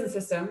in the prison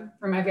system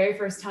for my very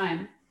first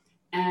time,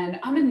 and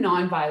I'm a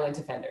non-violent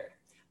offender.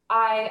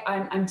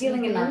 I'm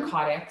dealing in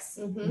narcotics,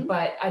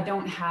 but I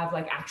don't have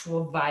like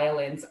actual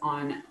violence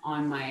on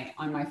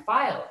my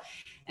file.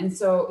 And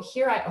so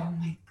here oh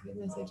my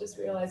goodness, I just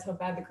realized how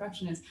bad the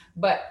corruption is.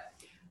 But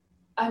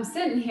I'm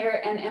sitting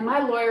here, and my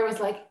lawyer was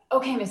like,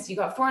 okay, Misty, you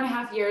got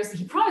 4.5 years.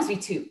 He promised me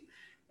 2.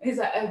 He's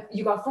like,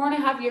 you got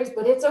 4.5 years,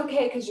 but it's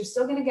okay, because you're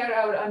still going to get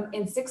out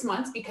in 6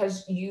 months,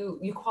 because you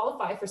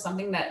qualify for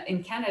something that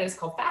in Canada is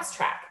called fast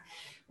track,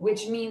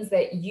 which means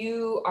that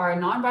you are a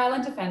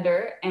nonviolent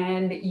offender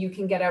and you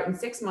can get out in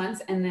 6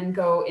 months and then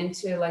go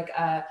into like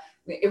a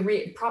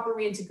proper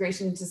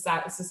reintegration into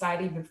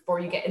society before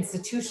you get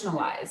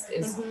institutionalized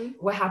is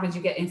what happens.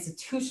 You get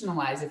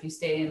institutionalized if you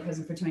stay in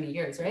prison for 20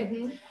 years,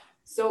 right?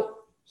 So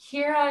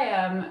here I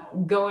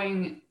am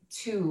going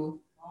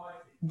to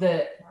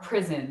the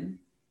prison,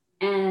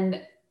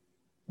 and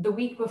the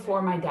week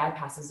before my dad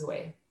passes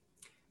away,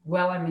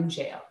 I'm in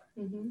jail,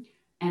 and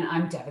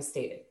I'm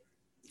devastated.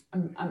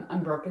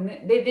 I'm broken.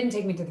 They didn't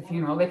take me to the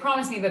funeral. They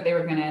promised me that they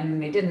were going to,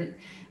 and they didn't.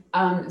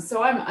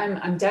 So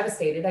I'm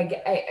devastated.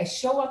 I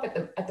show up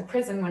at the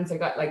prison once I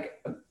got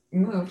like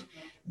moved.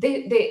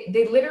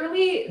 They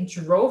literally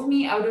drove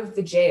me out of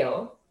the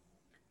jail,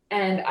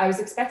 and I was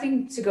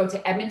expecting to go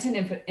to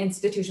Edmonton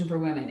Institution for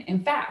Women.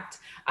 In fact,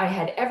 I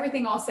had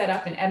everything all set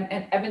up in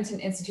Edmonton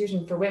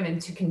Institution for Women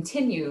to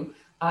continue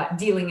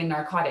dealing in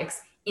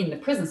narcotics in the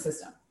prison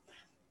system.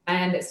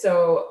 And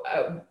so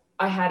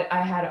I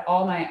had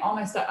all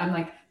my stuff. I'm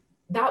like,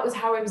 that was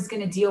how I was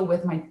going to deal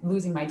with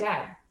losing my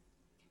dad.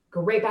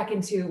 Go right back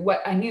into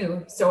what I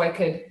knew, so I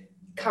could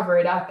cover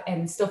it up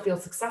and still feel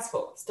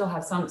successful, still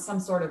have some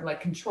sort of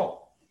like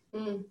control.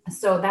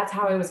 So that's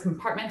how I was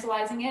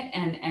compartmentalizing it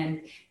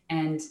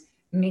and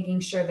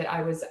making sure that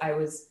I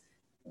was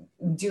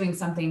doing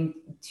something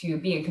to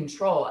be in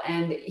control.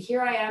 And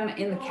here I am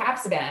in the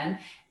Capsaban,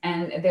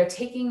 and they're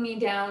taking me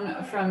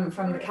down from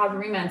the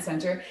Calgary Remand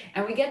Center,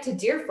 and we get to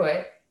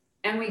Deerfoot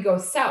and we go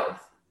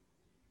south.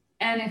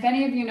 And if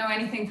any of you know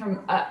anything from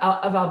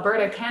of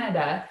Alberta,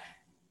 Canada,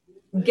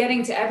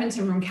 getting to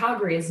Edmonton from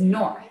Calgary is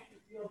north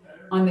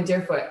on the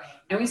Deerfoot.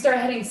 And we start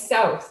heading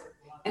south,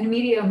 and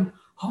immediately,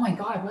 oh my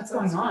God, what's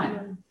going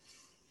on?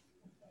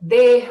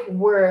 They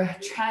were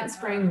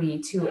transferring me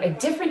to a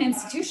different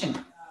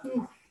institution.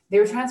 They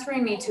were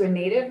transferring me to a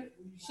Native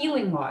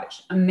healing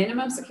lodge, a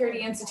minimum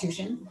security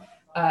institution,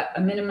 a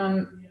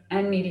minimum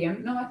and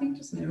medium. No, I think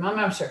just minimum, I'm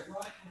not sure.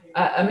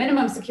 A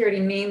minimum security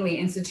mainly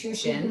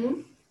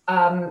institution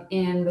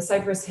in the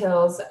Cypress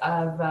Hills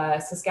of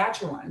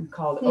Saskatchewan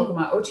called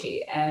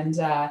Okama-Ochi. And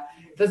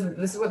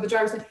this is what the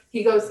driver said.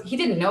 He goes, he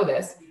didn't know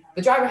this.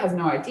 The driver has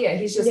no idea.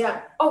 He's just,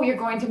 oh, you're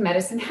going to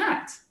Medicine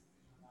Hat.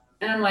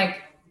 And I'm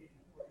like,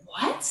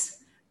 what?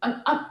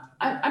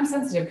 I'm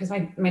sensitive because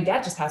my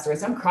dad just passed away.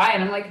 So I'm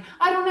crying. I'm like,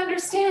 I don't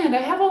understand.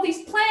 I have all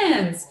these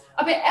plans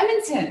up at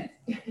Edmonton.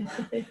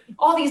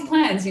 All these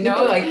plans, you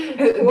know, like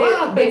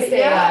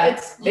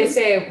they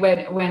say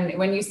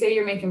when you say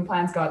you're making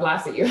plans, God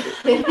laughs at you.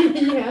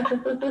 Yeah.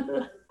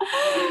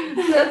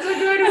 That's a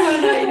good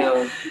one, I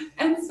know.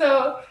 And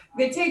so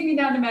they take me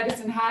down to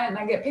Medicine Hat, and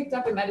I get picked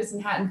up at Medicine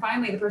Hat. And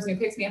finally, the person who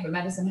picks me up at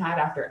Medicine Hat,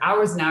 after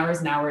hours and hours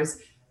and hours,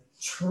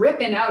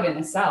 tripping out in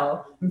a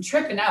cell. I'm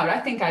tripping out. I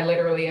think I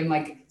literally am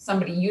like,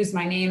 somebody used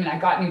my name and I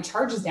got new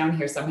charges down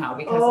here somehow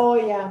because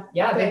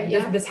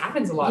this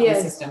happens a lot in the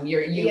system.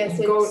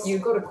 You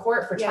go to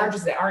court for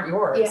charges that aren't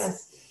yours.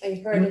 Yes, I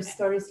heard of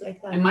stories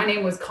like that. And my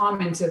name was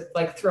common to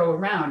like throw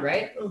around,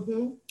 right?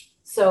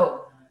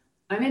 So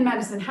I'm in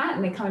Medicine Hat,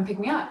 and they come and pick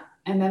me up,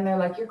 and then they're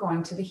like, you're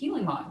going to the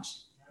healing lodge.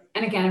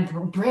 And again, I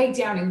break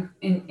down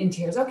in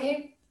tears.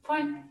 Okay,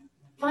 fine.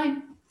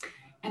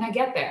 And I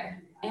get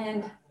there,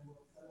 and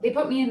they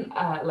put me in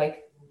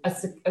like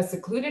a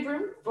secluded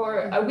room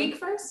for a week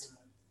first.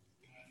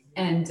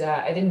 And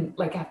I didn't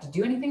like have to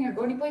do anything or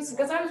go any places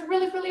because I was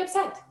really, really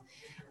upset.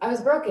 I was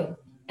broken,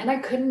 and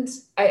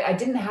I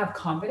didn't have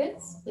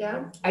confidence.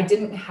 Yeah. I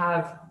didn't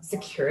have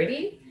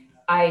security.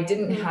 I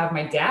didn't have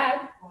my dad.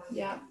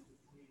 Yeah.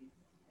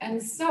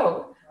 And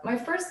so my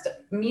first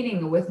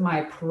meeting with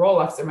my parole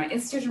officer, my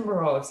institutional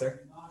parole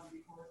officer,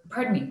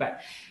 pardon me,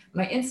 but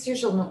my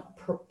institutional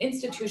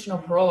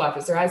parole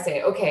officer, I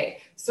say, okay,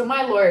 so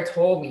my lawyer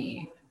told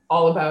me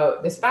all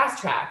about this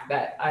fast track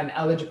that I'm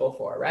eligible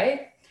for,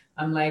 right?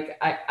 I'm like,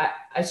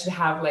 I should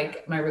have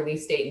like my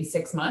release date in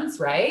 6 months,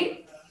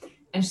 right?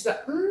 And she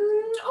said,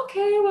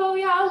 okay, well,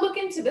 yeah, I'll look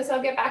into this.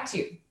 I'll get back to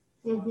you.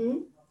 Mm-hmm.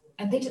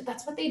 And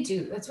that's what they do.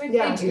 That's what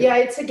Yeah. they do. Yeah,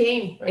 it's a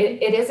game. Right?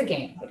 It is a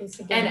game. It is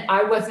a game. And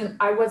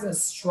I wasn't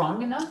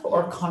strong enough or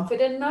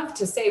confident enough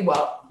to say,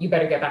 well, you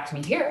better get back to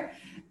me here.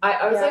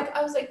 I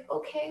was like,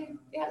 okay,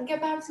 yeah,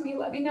 get back to me.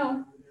 Let me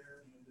know.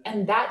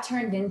 And that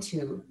turned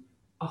into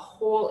a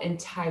whole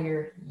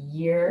entire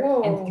year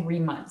and 3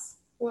 months.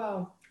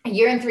 Wow. A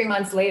year and 3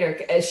 months later,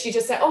 she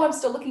just said, oh, I'm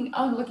still looking.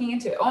 Oh, I'm looking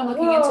into it. Oh, I'm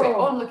looking into it.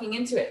 Oh, I'm looking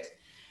into it.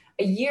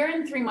 A year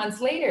and 3 months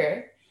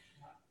later,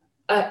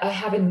 I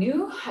have a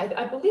new,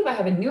 I believe I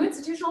have a new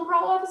institutional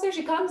parole officer.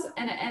 She comes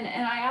and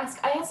I asked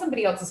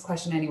somebody else's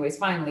question anyways.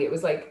 Finally, it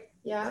was like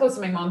close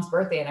to my mom's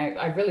birthday and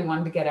I really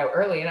wanted to get out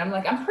early. And I'm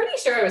like, I'm pretty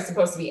sure I was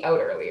supposed to be out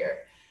earlier.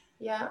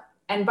 Yeah.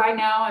 And by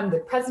now I'm the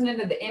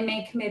president of the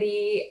inmate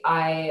committee.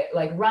 I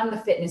like run the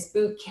fitness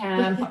boot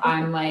camp.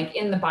 I'm like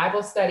in the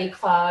Bible study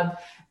club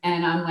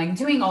and I'm like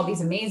doing all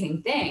these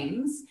amazing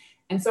things.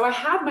 And so I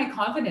have my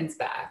confidence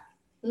back.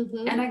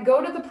 Mm-hmm. And I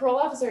go to the parole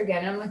officer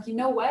again and I'm like, you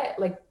know what?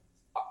 Like,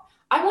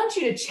 I want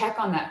you to check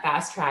on that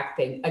fast track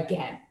thing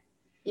again.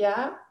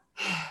 Yeah.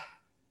 A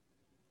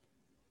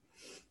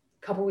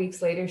couple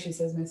weeks later, she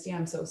says, Misty,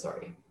 I'm so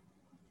sorry.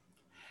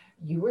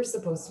 You were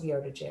supposed to be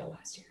out of jail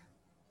last year.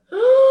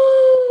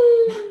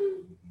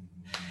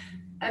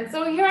 And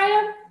so here I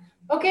am.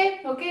 Okay.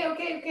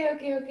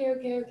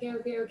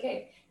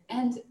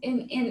 And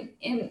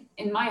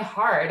in my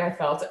heart, I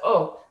felt,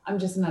 oh, I'm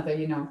just another,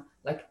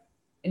 like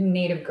a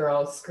Native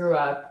girl screw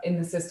up in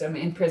the system,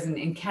 in prison,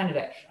 in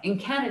Canada. In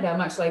Canada,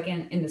 much like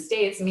in the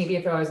States, maybe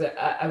if I was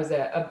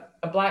a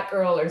Black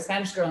girl or a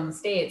Spanish girl in the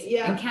States,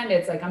 in Canada,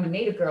 it's like I'm a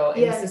Native girl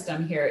in the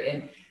system here.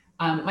 In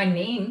my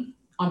name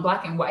on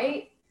black and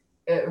white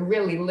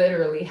really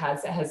literally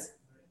has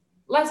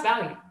less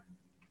value,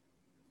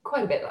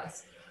 quite a bit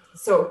less.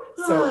 So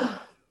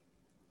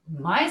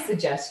my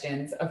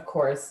suggestions, of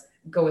course,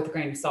 go with a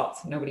grain of salt.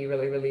 Nobody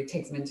really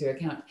takes them into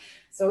account.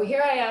 So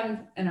here I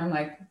am, and I'm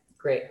like,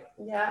 great.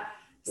 Yeah.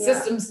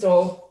 System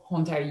stole whole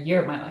entire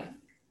year of my life.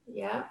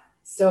 Yeah.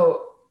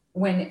 So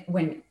when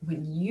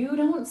you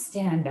don't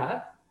stand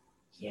up,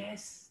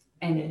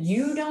 and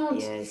you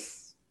don't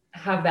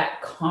have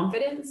that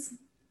confidence,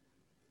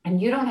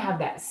 and you don't have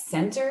that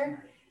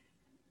center,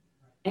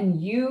 and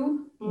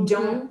you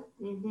don't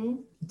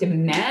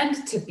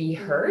demand to be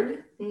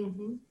heard,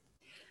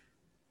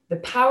 the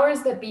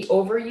powers that be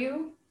over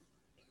you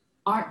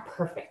aren't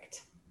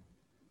perfect.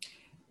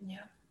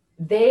 Yeah.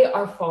 They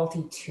are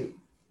faulty too.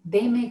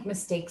 They make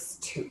mistakes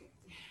too.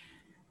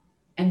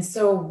 And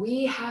so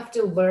we have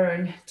to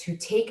learn to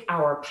take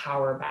our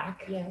power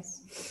back.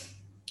 Yes.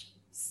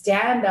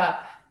 Stand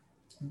up,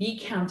 be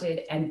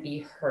counted, and be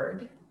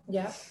heard.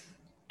 Yeah.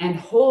 And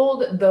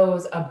hold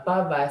those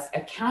above us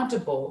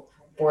accountable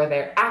for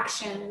their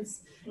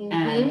actions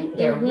and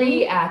their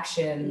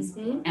reactions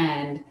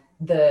and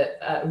the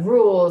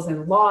rules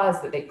and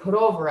laws that they put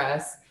over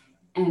us.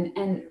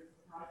 And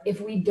if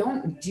we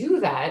don't do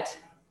that,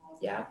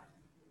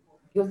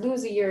 you'll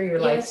lose a year of your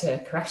life to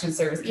Correction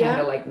Service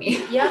Canada like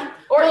me. Yeah.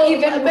 Or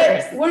even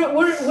worse.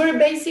 We're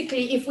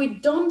basically, if we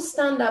don't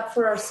stand up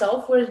for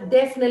ourselves, we're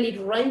definitely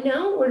right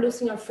now, we're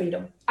losing our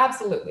freedom.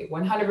 Absolutely,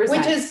 100%.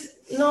 Which is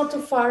not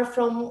too far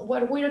from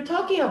what we're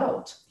talking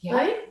about,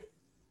 right?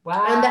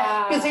 Wow. And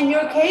because in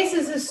your case,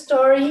 it's a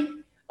story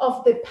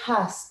of the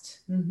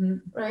past,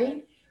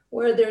 right?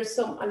 Where there's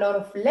a lot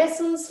of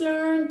lessons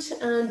learned,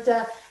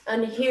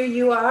 and here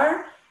you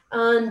are.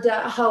 And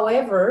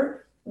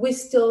however, we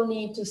still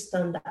need to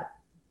stand up,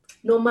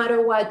 no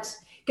matter what,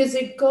 because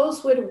it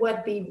goes with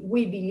what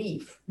we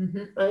believe,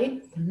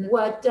 right?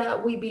 What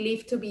we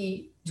believe to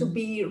be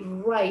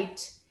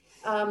right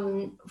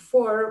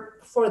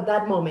for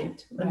that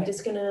moment. Right. I'm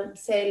just gonna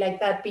say like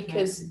that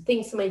because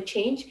things might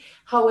change.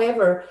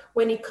 However,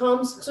 when it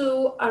comes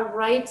to our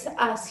rights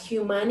as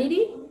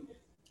humanity,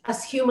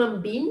 as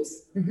human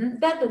beings,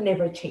 that will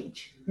never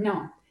change.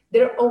 No.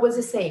 They're always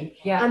the same.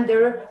 Yeah. And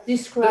they're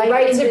described. The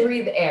right to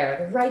breathe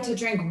air, the right to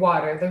drink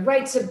water, the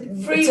right to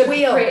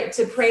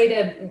pray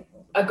to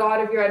a God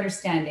of your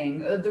understanding,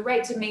 the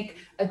right to make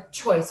a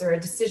choice or a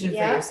decision for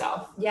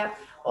yourself. Yeah.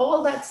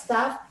 All that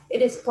stuff,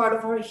 it is part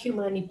of our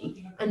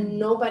humanity, and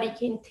nobody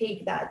can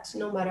take that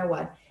no matter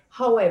what.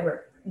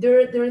 However,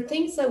 there are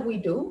things that we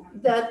do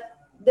that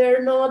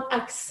they're not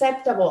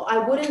acceptable. I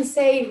wouldn't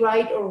say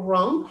right or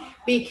wrong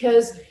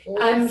because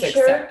I'm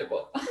sure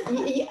acceptable.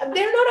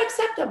 They're not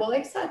acceptable,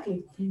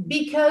 exactly.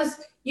 Because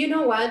you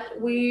know what,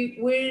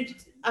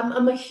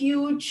 I'm a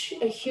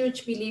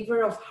huge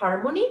believer of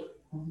harmony,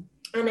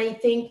 and I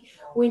think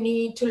we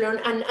need to learn,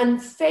 and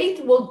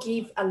faith will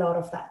give a lot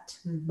of that,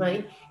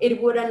 right?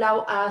 It would allow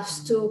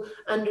us to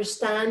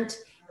understand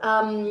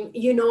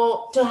you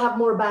know, to have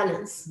more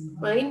balance,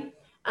 right?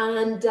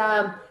 And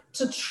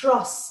to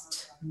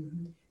trust.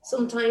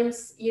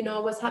 Sometimes, you know,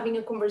 I was having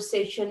a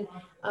conversation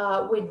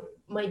with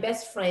my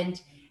best friend,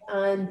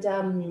 and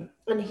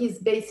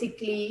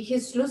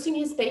he's losing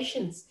his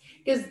patience,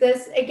 because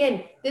this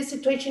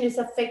situation is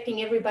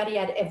affecting everybody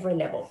at every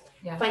level,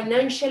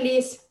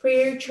 financially,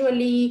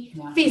 spiritually,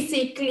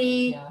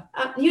 physically,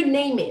 you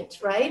name it,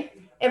 right?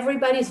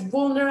 Everybody's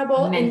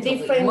vulnerable mentally, in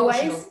different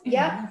ways,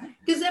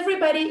 because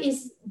everybody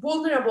is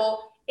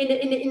vulnerable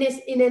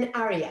in an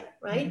area,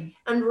 right?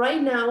 And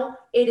right now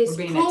it is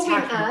proving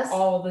us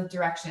all the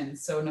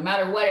directions. So no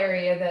matter what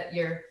area that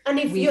you're, and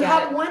if you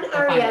have one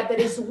area that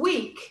is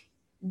weak,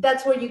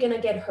 that's where you're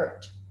gonna get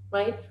hurt,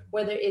 right?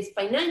 Whether it's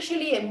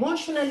financially,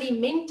 emotionally,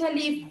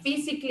 mentally,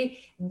 physically,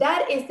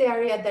 that is the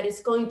area that is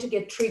going to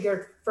get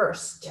triggered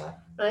first,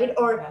 right?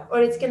 Or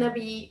it's gonna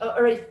be,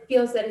 or it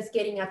feels that it's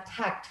getting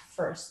attacked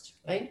first,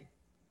 right?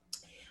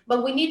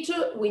 But we need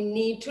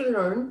to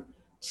learn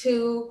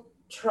to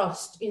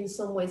trust in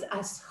some ways,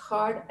 as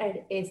hard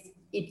as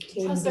it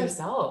can trust be.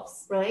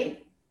 Ourselves,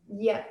 right?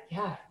 Yeah.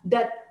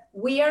 That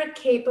we are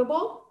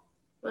capable,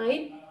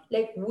 right?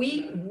 Like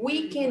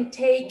we can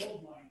take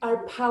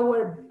our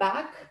power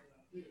back,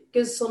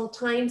 because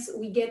sometimes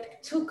we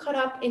get too caught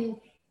up in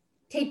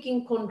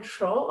taking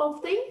control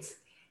of things.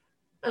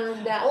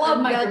 And I love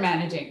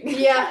micromanaging.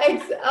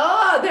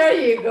 There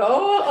you go.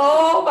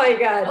 Oh my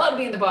God. I love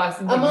being the boss.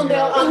 I'm on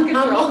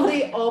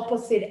the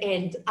opposite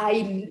end.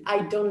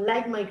 I don't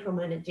like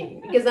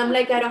micromanaging, because I'm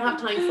like, I don't have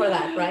time for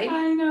that, right?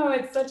 I know,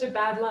 it's such a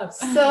bad love.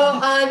 So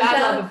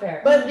bad love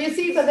affair. But you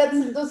see,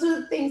 those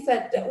are the things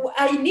that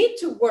I need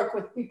to work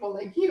with people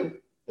like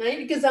you, right?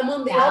 Because I'm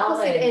on the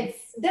opposite end.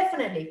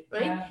 Definitely,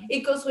 right? Yeah.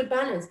 It goes with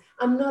balance.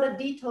 I'm not a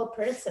detailed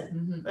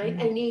person, right?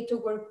 I need to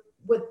work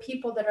with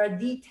people that are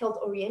detailed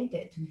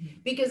oriented,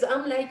 because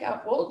I'm like,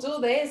 I will do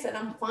this and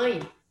I'm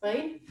fine,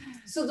 right?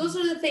 So those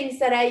are the things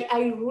that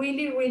I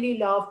really, really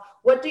love.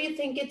 What do you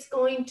think it's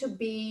going to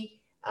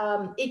be?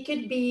 It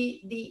could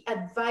be the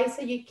advice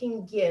that you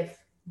can give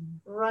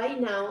right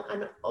now,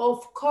 and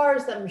of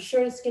course, I'm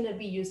sure it's going to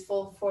be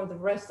useful for the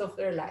rest of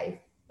their life,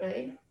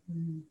 right?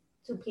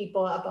 To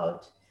people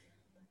about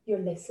your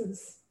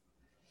lessons.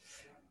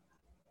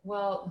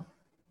 Well,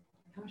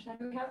 how much time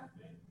do we have?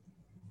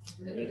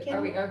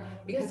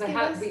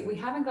 Because we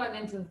haven't gotten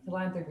into the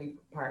philanthropy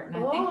part,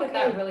 and I think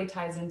that really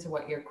ties into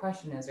what your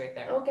question is right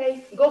there.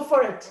 Okay, go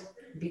for it.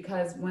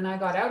 Because when I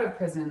got out of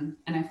prison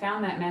and I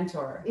found that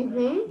mentor,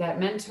 that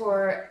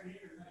mentor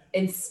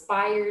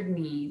inspired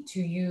me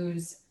to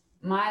use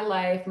my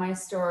life, my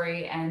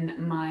story, and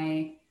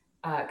my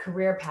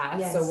career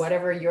path. So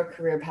whatever your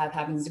career path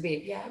happens to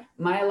be,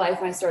 my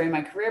life, my story,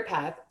 my career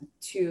path,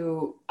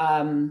 to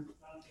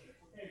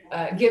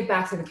give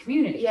back to the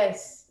community.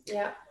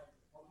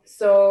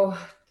 So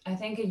I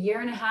think a year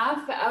and a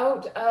half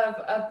out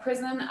of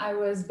prison, I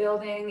was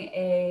building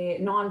a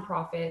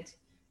nonprofit,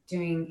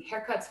 doing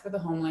haircuts for the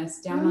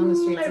homeless down on the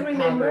streets of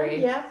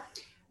Calgary.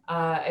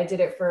 I did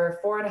it for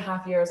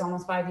 4.5 years,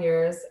 almost 5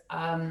 years.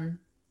 And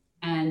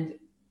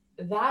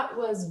that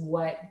was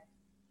what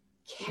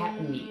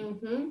kept me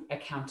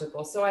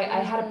accountable. So I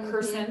had a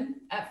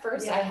person at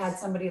first. I had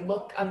somebody to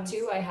look up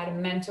to. I had a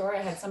mentor. I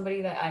had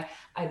somebody that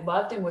I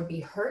loved and would be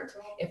hurt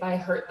if I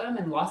hurt them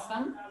and lost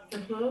them.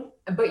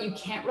 But you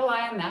can't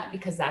rely on that,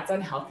 because that's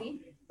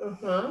unhealthy.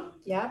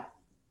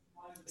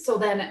 So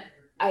then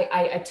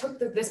I took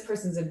this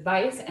person's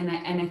advice, and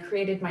I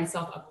created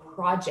myself a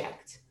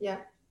project.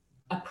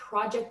 A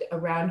project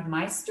around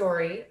my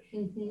story,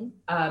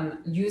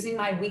 using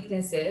my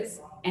weaknesses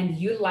and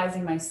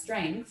utilizing my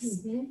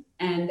strengths,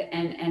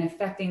 and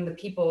affecting the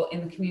people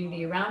in the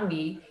community around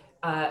me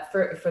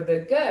for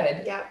the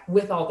good,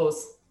 with all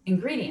those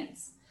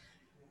ingredients.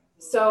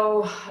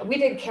 So we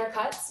did care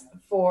cuts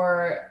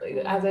for,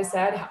 as I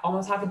said,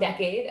 almost half a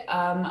decade.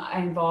 I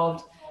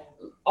involved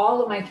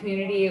all of my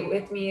community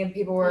with me, and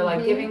people were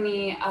like giving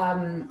me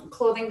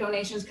clothing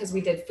donations, because we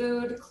did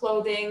food,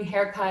 clothing,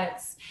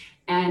 haircuts,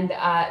 and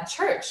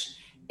church.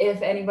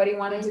 If anybody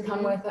wanted to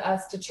come with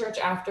us to church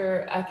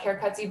after a care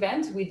cuts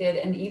event, we did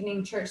an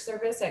evening church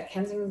service at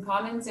Kensington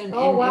Commons in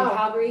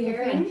Calgary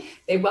here, and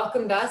they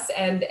welcomed us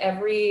and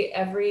every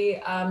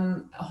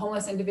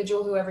homeless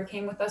individual who ever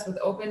came with us with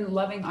open,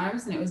 loving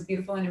arms, and it was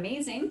beautiful and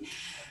amazing.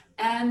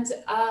 And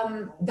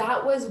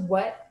that was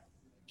what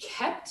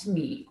kept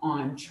me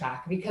on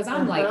track, because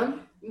I'm like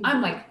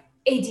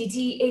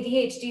ADD,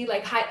 ADHD,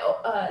 like high,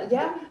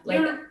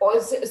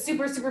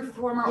 super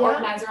performer,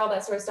 organizer, all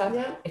that sort of stuff.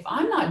 If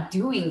I'm not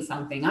doing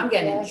something, I'm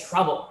getting in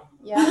trouble.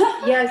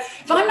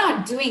 If I'm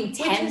not doing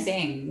 10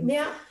 things.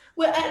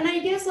 Well, and I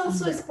guess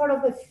also it's part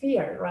of the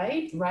fear,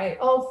 right?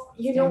 Of,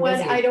 you know what,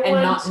 busy. I don't and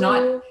want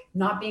to.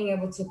 Not being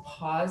able to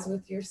pause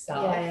with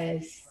yourself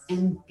and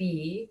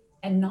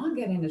not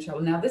get into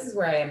trouble. Now, this is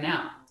where I am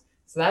now.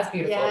 So that's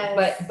beautiful.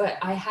 But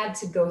I had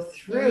to go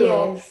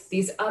through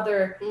these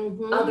other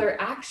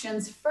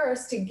actions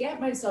first to get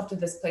myself to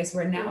this place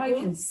where now I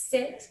can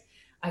sit,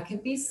 I can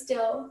be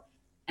still,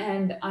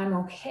 and I'm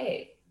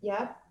okay.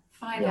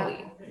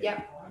 finally. Yeah.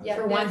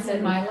 For once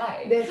in my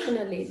life.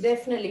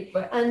 Definitely.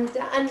 But, and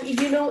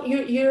you know,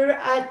 you're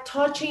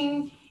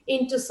touching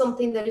into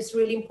something that is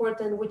really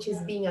important, which is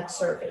being at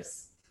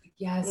service.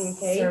 Yes,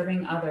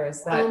 serving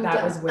others.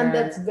 That was where, and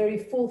that's very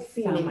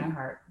fulfilling. Found my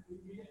heart.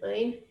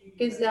 Right?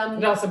 Because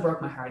it also broke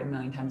my heart a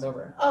million times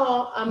over.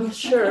 Oh, I'm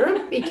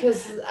sure,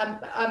 because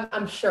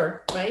I'm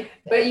sure, right?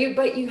 But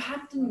you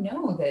have to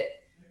know that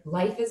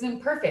life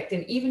isn't perfect,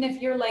 and even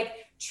if you're like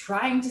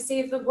trying to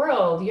save the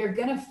world, you're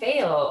gonna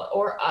fail,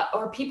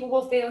 or people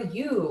will fail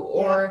you,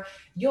 or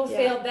you'll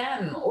fail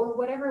them, or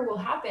whatever will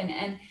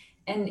happen,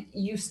 and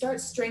you start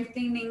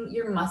strengthening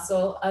your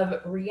muscle of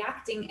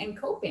reacting and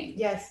coping.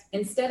 Yes.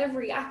 Instead of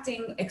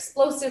reacting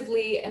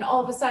explosively and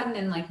all of a sudden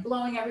and like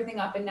blowing everything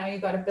up, and now you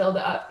got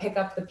to pick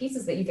up the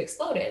pieces that you've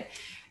exploded.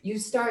 You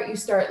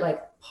start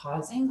like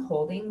pausing,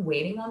 holding,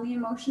 waiting on the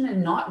emotion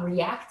and not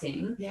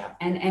reacting,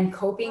 and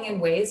coping in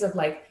ways of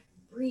like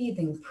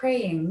breathing,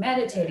 praying,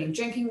 meditating,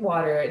 drinking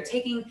water,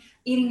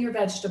 eating your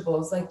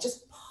vegetables, like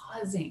just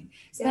pausing,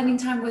 spending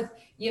time with,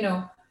 you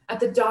know, at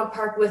the dog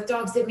park with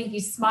dogs that make you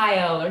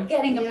smile, or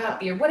getting a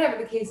puppy, or whatever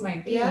the case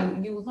might be.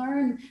 You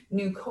learn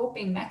new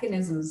coping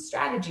mechanisms,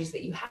 strategies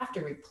that you have to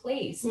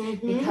replace,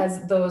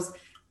 because those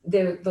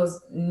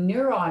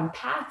neuron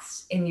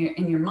paths in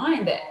your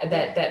mind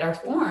that are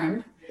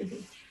formed,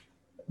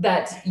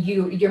 that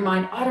your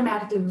mind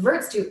automatically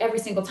reverts to every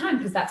single time,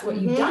 because that's what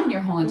you've done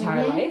your whole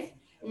entire life.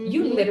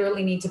 You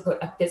literally need to put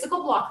a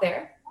physical block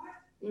there.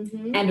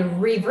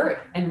 And revert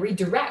and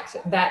redirect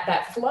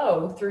that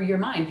flow through your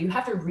mind. You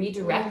have to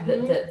redirect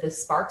the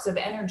sparks of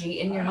energy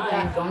in your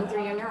mind going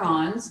through your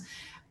neurons,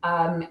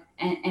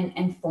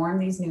 and form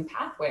these new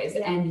pathways.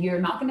 And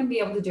you're not going to be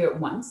able to do it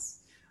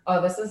once.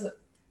 Oh, this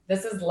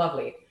is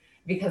lovely,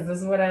 because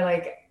this is what I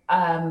like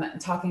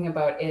talking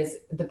about, is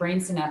the brain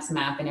synapse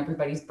map in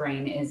everybody's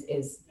brain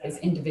is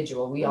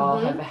individual. We all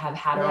have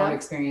had our own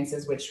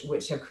experiences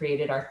which have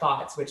created our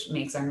thoughts, which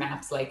makes our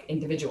maps like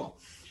individual.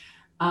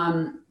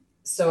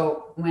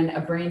 So when a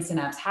brain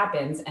synapse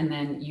happens and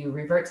then you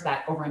revert to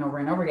that over and over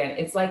and over again,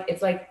 it's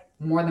like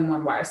more than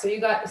one wire. So you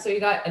got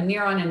a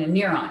neuron and a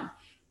neuron.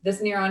 This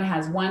neuron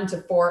has 1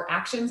 to 4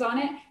 actions on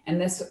it,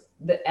 and then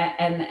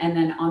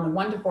on the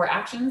 1 to 4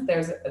 actions,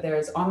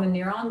 there's on the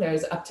neuron,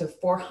 there's up to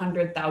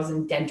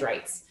 400,000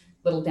 dendrites,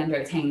 little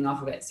dendrites hanging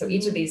off of it. So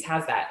each of these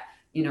has that,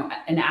 you know,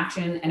 an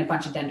action and a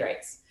bunch of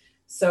dendrites.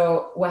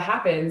 So what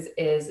happens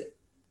is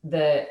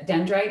the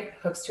dendrite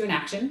hooks to an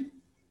action,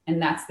 and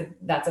that's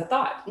a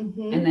thought.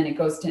 And then it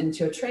goes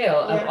into a trail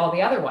of all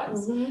the other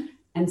ones.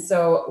 And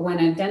so when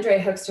a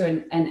dendrite hooks to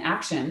an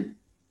action,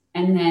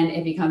 and then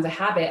it becomes a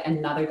habit,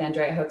 another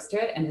dendrite hooks to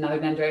it, and another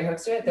dendrite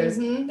hooks to it. There's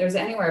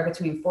anywhere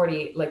between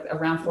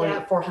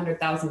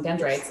 400,000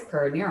 dendrites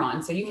per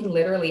neuron. So you can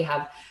literally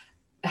have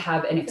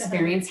an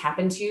experience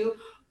happen to you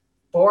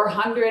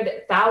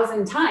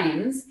 400,000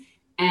 times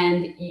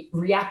and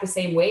react the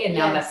same way. And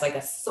now that's like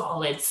a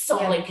solid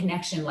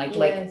connection, like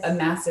a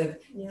massive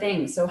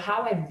thing. So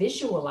how I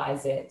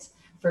visualize it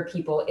for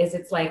people is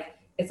it's like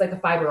a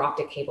fiber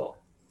optic cable.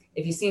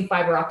 If you've seen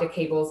fiber optic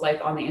cables,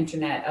 like on the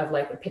internet, of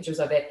like the pictures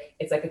of it,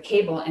 it's like a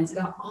cable, and it's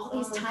got all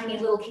these tiny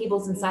little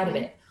cables inside of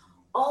it,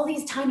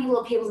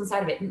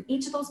 And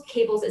each of those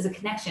cables is a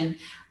connection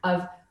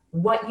of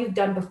what you've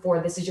done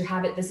before. This is your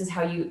habit. This is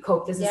how you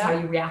cope. This is how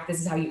you react.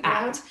 This is how you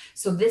act.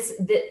 So this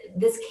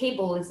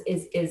cable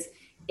is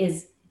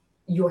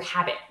your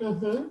habit.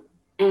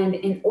 And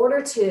in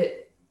order to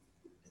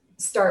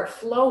start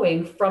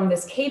flowing from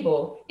this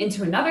cable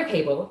into another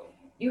cable,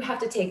 you have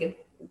to take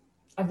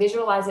I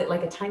visualize it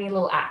like a tiny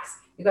little axe.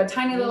 You got a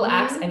tiny little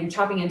axe and you're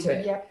chopping into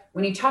it.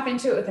 When you chop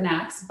into it with an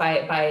axe,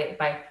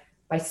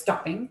 by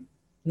stopping,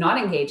 not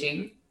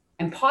engaging,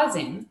 and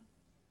pausing,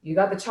 you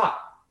got the chop.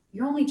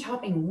 You're only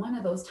chopping one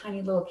of those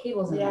tiny little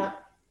cables in there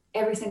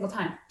every single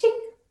time. Chink,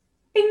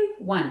 bing,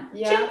 1.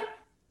 Chink,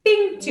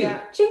 bing, 2.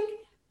 Chink,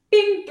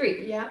 bing,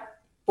 3.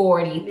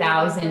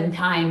 40,000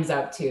 times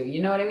up to,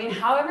 you know what I mean?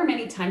 However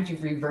many times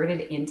you've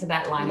reverted into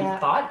that line of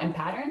thought and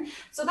pattern.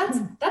 So that's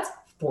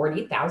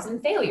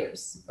 40,000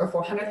 failures or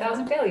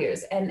 400,000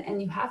 failures.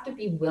 And you have to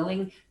be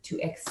willing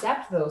to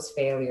accept those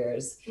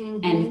failures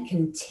and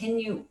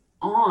continue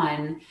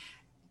on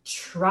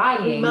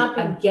trying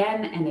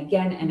again and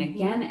again and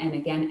again and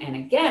again and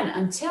again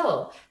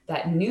until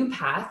that new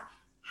path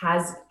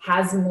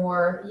has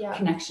more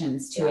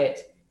connections to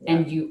it,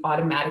 and you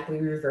automatically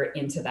revert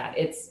into that.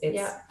 It's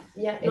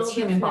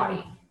human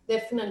body.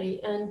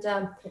 Definitely. And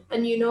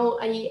you know,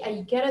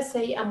 I gotta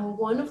say, I'm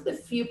one of the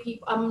few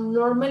people, I'm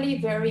normally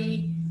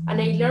very,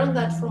 and I learned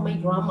that from my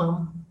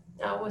grandma.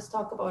 I always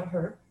talk about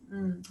her,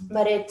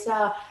 but it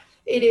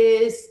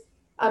is,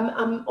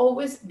 I'm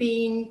always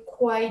being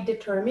quite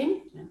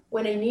determined.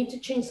 When I need to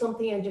change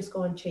something, I just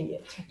go and change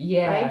it.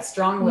 Right?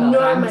 Strong will.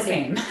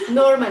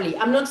 Normally,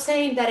 I'm not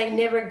saying that I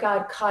never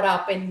got caught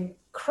up in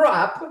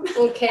crap,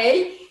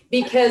 okay?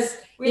 Because,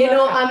 you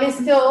know, I'm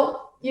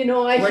still, you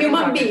know, a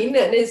human being,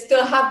 and I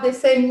still have the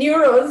same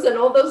neurons and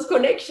all those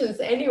connections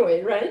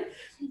anyway, right?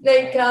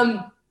 Like,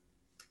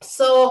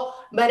 so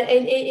But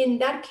in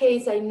that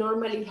case, I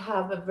normally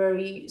have a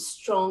very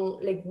strong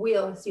like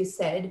will, as you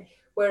said,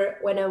 where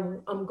when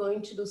I'm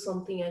going to do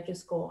something, I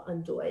just go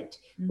and do it,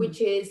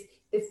 which is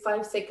the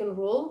 5-second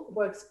rule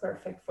works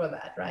perfect for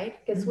that, right?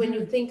 Because when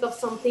you think of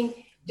something,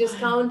 just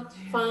count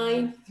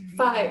 5,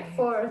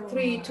 4,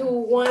 3, 2,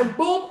 1,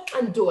 boom,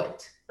 and do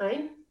it,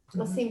 right?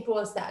 As simple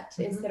as that,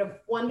 instead of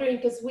wondering,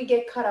 because we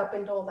get caught up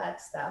in all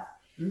that stuff.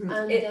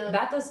 And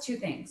that does two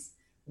things.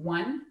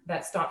 One,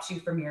 that stops you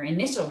from your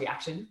initial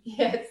reaction.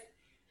 Yes.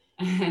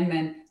 And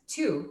then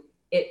two,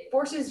 it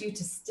forces you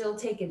to still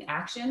take an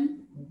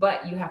action,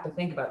 but you have to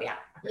think about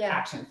the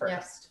action first.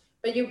 Yeah.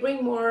 But you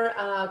bring more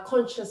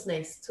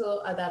consciousness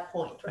to at that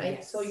point, right?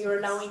 Yes. So you're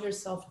allowing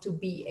yourself to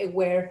be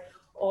aware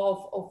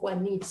of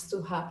what needs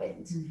to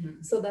happen.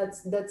 So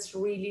that's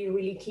really,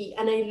 really key.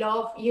 And I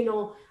love,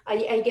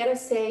 I gotta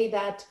say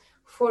that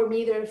for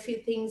me, there are a few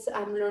things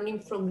I'm learning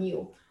from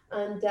you.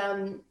 And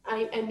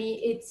I mean,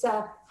 it's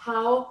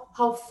how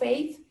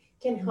faith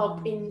can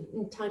help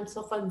in times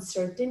of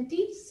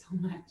uncertainty. So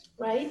much.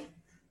 Right?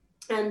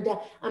 And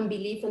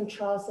belief and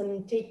trust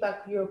and take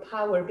back your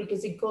power,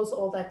 because it goes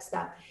all that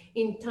stuff.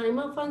 In time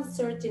of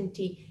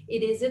uncertainty,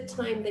 it is a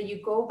time that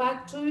you go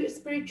back to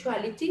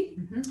spirituality,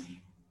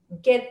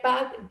 get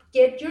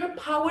your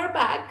power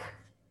back,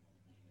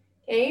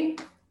 okay?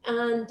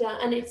 And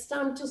it's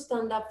time to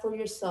stand up for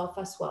yourself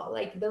as well.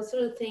 Like those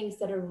are the things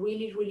that are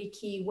really, really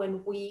key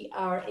when we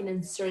are in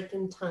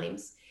uncertain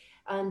times,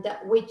 and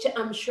which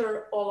I'm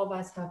sure all of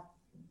us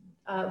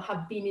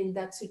have been in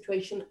that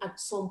situation at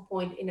some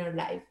point in our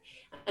life.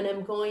 And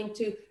I'm going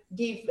to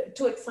give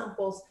 2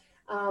 examples,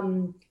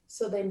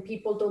 so then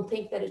people don't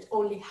think that it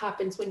only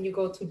happens when you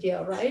go to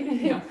jail, right?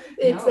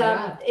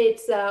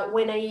 It's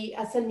when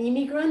as an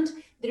immigrant,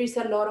 there is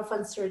a lot of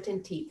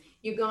uncertainty.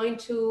 You're going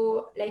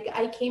to, like,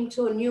 I came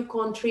to a new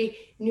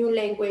country, new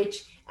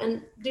language,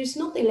 and there's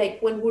nothing, like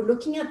when we're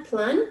looking at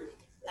plan,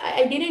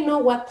 I didn't know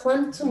what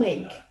plan to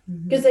make,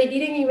 because I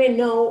didn't even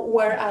know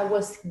where I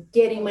was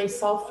getting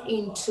myself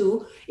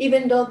into,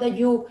 even though that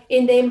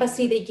in the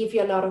embassy, they give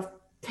you a lot of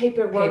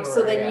paperwork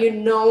so that you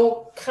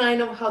know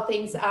kind of how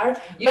things are.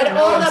 But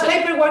all the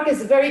paperwork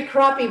is very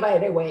crappy, by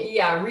the way.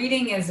 Yeah,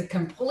 reading is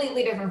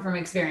completely different from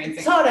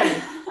experiencing. Totally,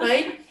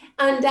 right?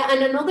 And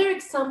another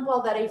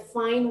example that I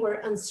find where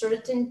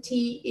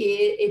uncertainty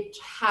it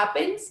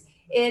happens,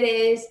 it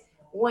is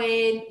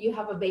when you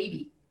have a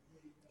baby.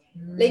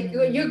 Like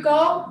you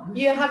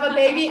have a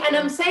baby, and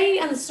I'm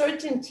saying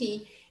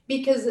uncertainty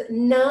because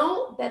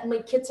now that my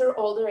kids are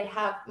older, I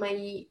have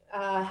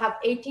have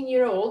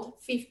 18-year-old,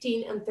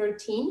 15 and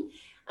 13.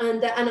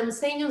 And I'm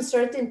saying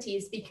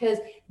uncertainties because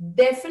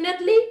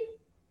definitely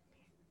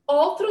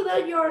all through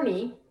that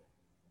journey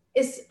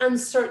is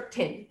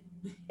uncertain.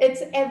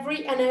 It's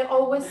and I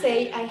always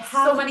say I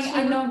have so many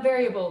unknown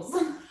variables.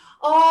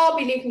 Oh,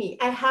 believe me,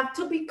 I have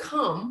to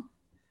become,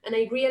 and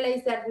I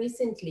realized that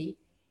recently,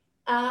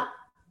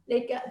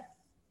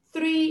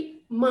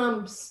 3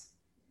 moms,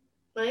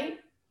 right?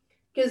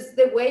 Because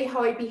the way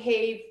how I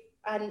behave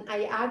and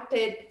I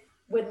acted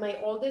with my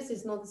oldest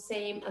is not the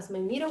same as my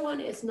middle one.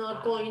 It's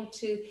not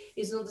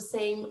is not the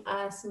same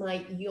as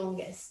my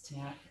youngest.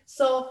 Yeah.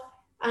 So,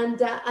 and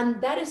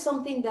that is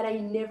something that I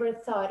never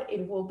thought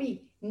it will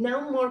be. Now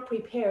I'm more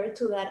prepared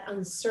to that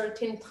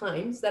uncertain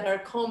times that are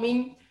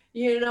coming,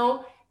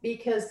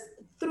 because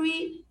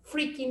 3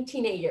 freaking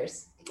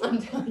teenagers,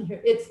 I'm telling you,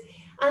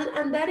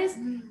 and that is,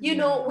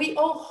 we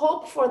all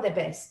hope for the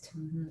best.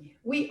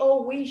 We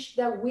all wish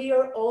that we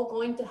are all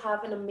going to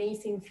have an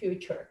amazing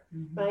future,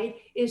 right?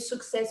 Is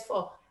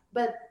successful,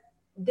 but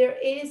there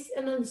is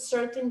an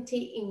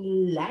uncertainty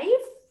in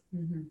life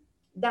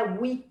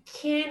that we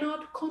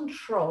cannot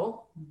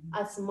control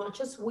as much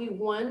as we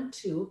want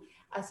to,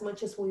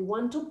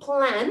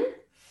 plan,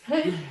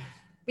 right?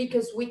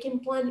 Because we can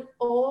plan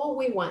all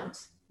we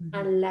want.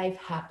 And life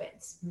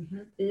happens.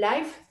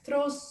 Life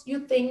throws you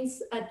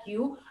things at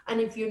you,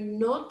 and if you're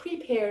not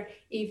prepared,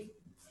 if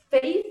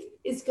faith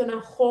is gonna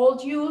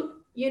hold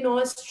you,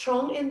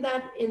 strong in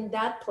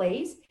that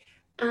place,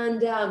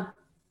 and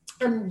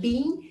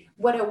being,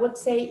 what I would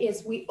say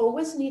is we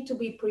always need to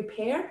be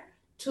prepared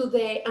to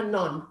the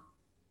unknown,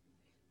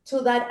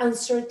 to that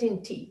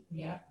uncertainty.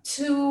 Yeah.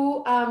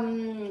 To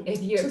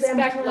if you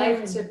expect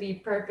life to be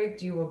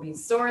perfect, you will be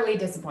sorely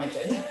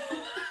disappointed.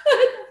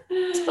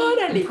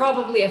 Totally.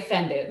 Probably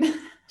offended.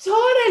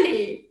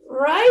 Totally,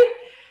 right?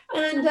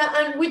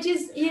 And which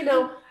is,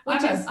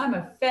 I'm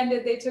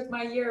offended they took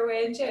my year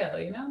away in jail,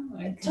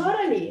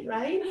 Totally,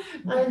 right?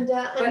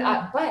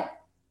 But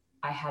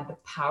I had the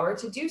power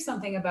to do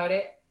something about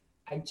it.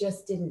 I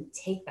just didn't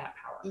take that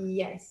power.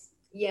 Yes,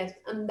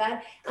 and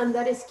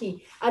that is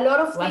key. A lot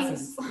of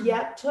Lessons. Things,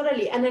 yeah,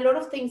 totally, and a lot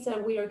of things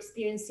that we are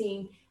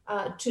experiencing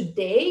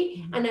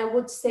today, and I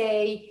would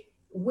say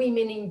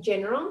women in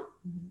general.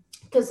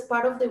 Because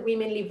part of the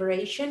women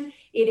liberation,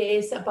 it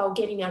is about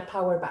getting our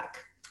power back.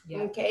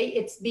 Yeah.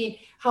 Okay,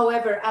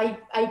 however,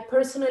 I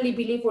personally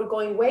believe we're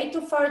going way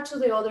too far to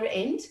the other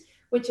end,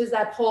 which is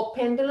that whole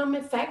pendulum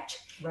effect,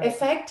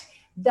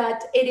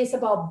 that it is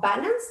about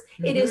balance.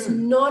 It is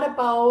not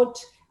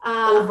about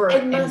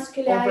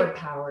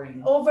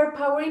overpowering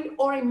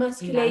or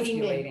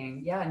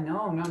emasculating. Yeah,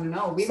 no.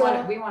 We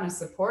want to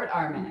support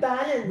our men.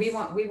 Balance. We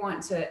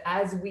want to,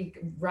 as we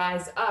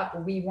rise up,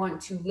 we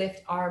want to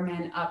lift our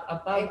men up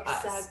above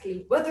us,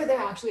 whether they're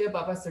actually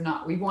above us or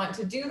not. We want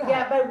to do that.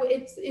 Yeah, but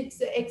it's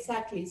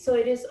exactly. So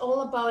it is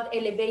all about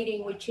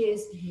elevating, which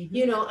is,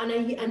 you know, and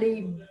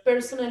I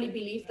personally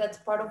believe that's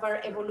part of our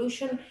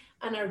evolution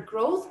and our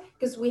growth,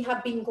 because we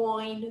have been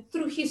going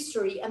through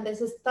history, and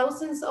this is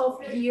thousands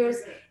of years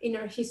in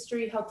our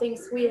history, how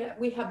things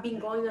we have been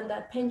going on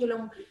that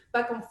pendulum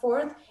back and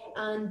forth.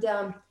 And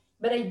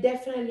but I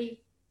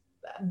definitely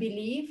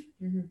believe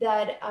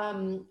that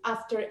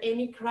after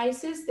any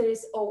crisis, there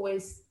is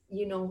always,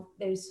 you know,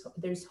 there's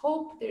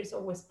hope, there's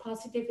always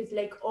positive. It's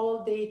like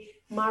all the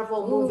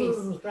Marvel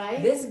movies,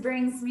 right? This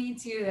brings me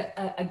to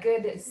a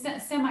good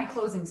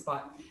semi-closing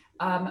spot.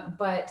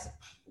 But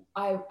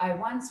I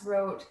once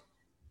wrote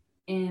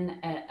in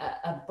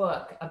a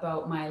book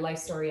about my life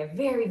story, a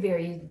very,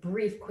 very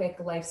brief, quick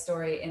life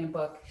story in a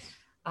book.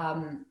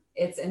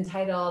 It's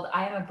entitled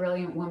 "I Am a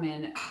Brilliant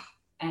Woman,"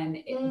 and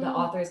the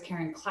author is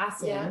Karen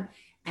Klassen. Yeah.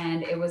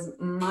 And it was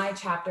my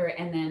chapter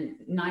and then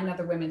 9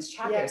 other women's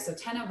chapters. Yeah. So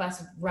 10 of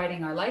us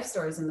writing our life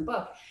stories in the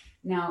book.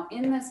 Now,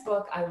 in this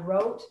book, I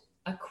wrote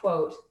a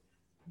quote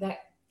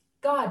that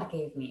God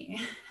gave me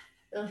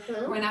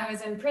when I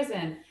was in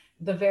prison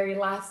the very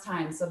last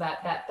time. So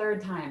that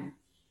third time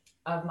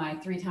of my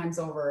 3 times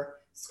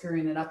over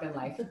screwing it up in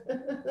life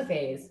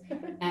phase.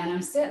 And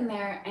I'm sitting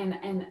there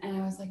and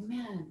I was like,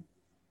 man,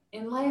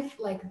 in life,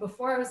 like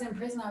before I was in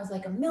prison, I was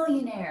like a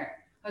millionaire.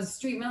 I was a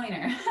street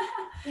millionaire.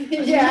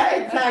 Yeah,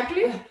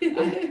 exactly.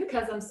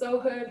 Because I'm so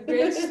hood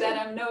rich that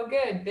I'm no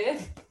good,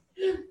 bitch.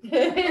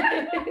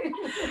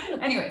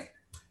 Anyways,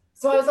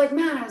 so I was like,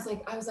 man, I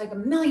was like a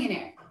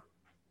millionaire.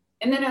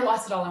 And then I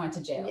lost it all. I went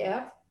to jail.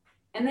 Yeah.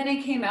 And then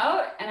I came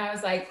out and I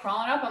was like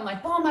crawling up. I'm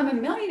like, boom, I'm a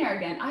millionaire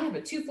again. I have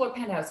a 2-floor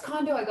penthouse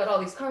condo. I got all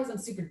these cars. I'm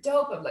super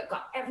dope. I've like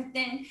got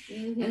everything.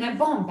 And then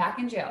boom, back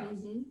in jail.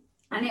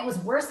 And it was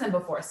worse than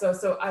before.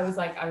 So I was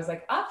like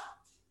up.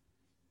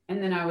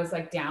 And then I was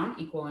like down,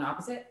 equal and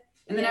opposite.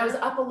 And then I was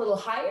up a little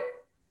higher.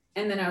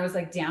 And then I was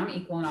like down,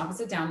 equal and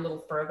opposite, down a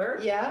little further.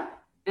 Yeah.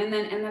 And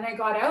then I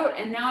got out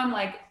and now I'm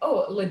like,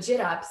 oh,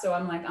 legit up. So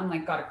I'm like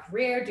got a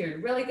career,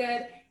 doing really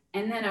good.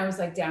 And then I was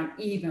like down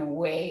even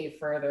way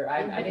further.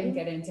 I didn't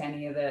get into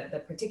any of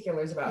the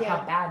particulars about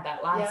how bad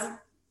that last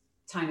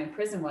time in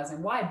prison was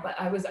and why, but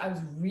I was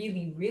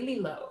really, really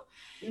low.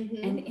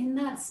 And in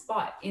that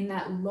spot, in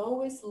that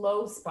lowest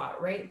low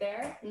spot right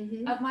there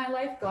of my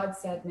life, God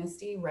said,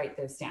 Misty, write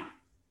this down.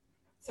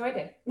 So I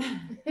did,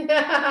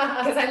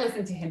 because I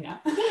listened to him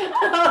now.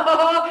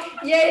 Oh,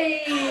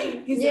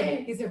 yay!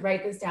 He said,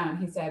 write this down.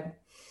 He said,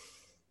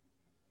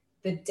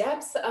 the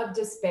depths of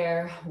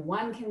despair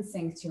one can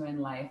sink to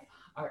in life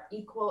are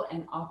equal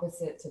and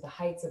opposite to the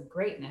heights of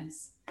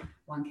greatness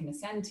one can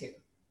ascend to.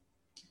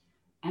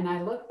 And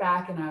I look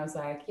back and I was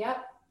like,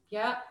 yep,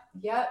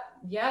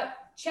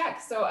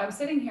 check. So I'm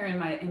sitting here in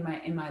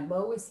my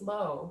lowest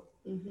low.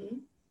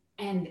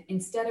 And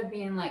instead of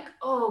being like,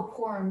 oh,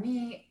 poor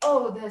me,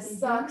 oh, this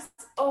sucks,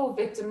 oh,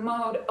 victim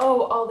mode,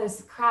 oh, all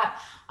this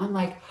crap, I'm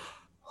like,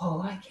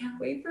 oh, I can't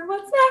wait for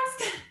what's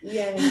next.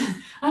 Yeah.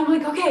 I'm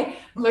like, okay,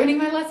 learning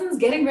my lessons,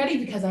 getting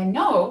ready, because I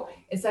know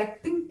it's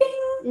like bing,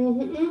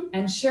 bing.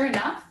 And sure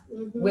enough,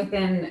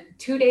 within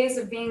 2 days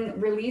of being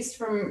released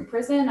from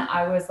prison,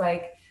 I was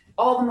like,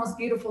 all the most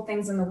beautiful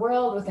things in the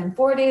world. Within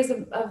 4 days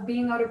of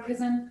being out of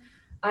prison,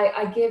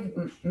 I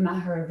give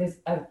Maher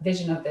a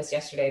vision of this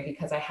yesterday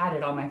because I had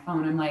it on my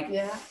phone. I'm like,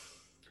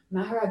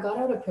 Maher, I got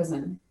out of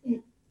prison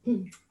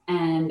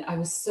and I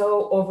was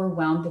so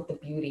overwhelmed at the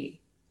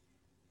beauty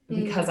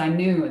because I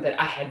knew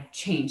that I had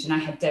changed and I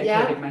had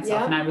dedicated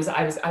myself and I was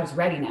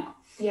ready now.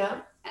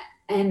 Yeah.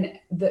 And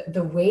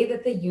the way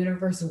that the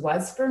universe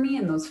was for me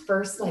in those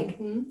first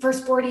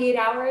first 48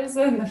 hours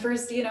and the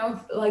first,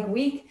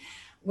 week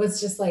was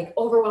just like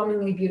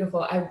overwhelmingly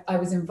beautiful. I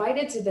was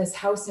invited to this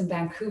house in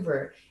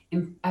Vancouver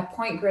at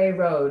Point Grey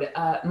Road.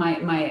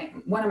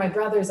 One of my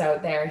brothers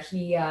out there,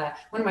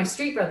 one of my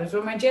street brothers, one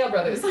of my jail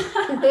brothers,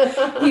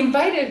 he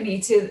invited me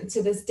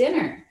to this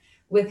dinner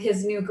with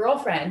his new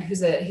girlfriend,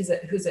 who's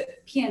a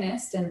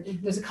pianist, and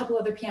there's a couple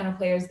other piano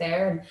players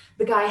there, and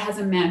the guy has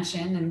a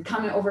mansion and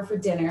coming over for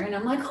dinner, and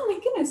I'm like, oh my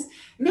goodness,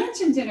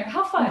 mansion dinner,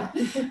 how fun!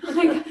 I'm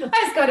like,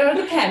 I just got out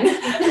of the pen.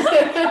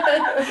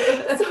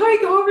 So I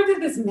go over to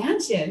this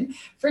mansion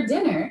for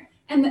dinner,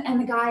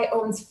 and the guy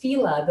owns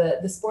Fila,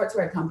 the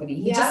sportswear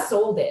company. He just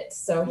sold it,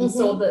 so he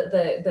sold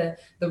the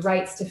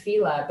rights to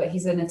Fila, but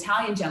he's an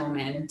Italian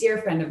gentleman, a dear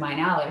friend of mine,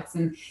 Alex,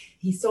 and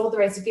he sold the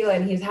rights to Fila,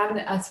 and he's having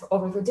us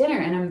over for dinner,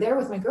 and I'm there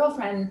with my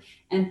girlfriend,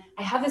 and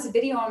I have this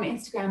video on my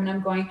Instagram, and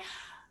I'm going,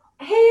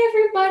 hey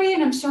everybody,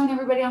 and I'm showing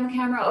everybody on the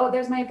camera, oh,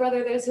 there's my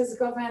brother, there's his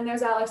girlfriend,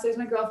 there's Alex, there's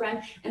my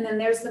girlfriend, and then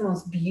there's the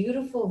most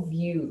beautiful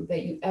view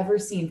that you've ever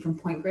seen from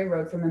Point Grey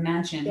Road, from a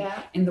mansion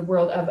in the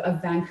world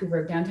of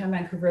Vancouver, downtown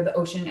Vancouver, the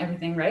ocean,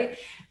 everything, right?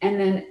 And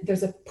then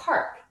there's a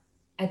park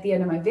at the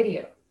end of my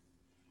video.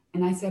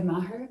 And I said,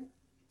 Maher,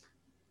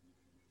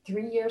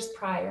 3 years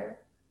prior,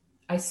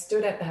 I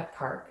stood at that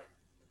park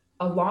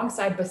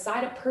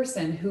beside a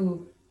person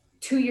who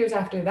 2 years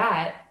after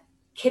that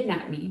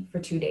kidnapped me for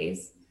 2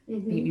 days,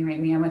 beat me,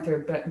 raped me. I went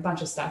through a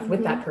bunch of stuff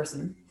with that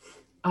person.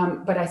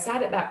 But I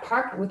sat at that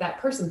park with that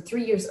person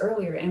 3 years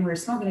earlier, and we were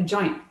smoking a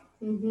joint.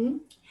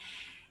 And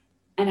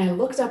I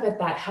looked up at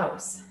that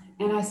house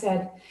and I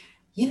said,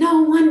 you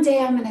know, one day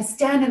I'm going to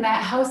stand in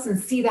that house and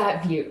see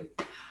that view.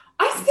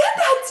 I said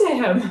that to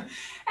him. And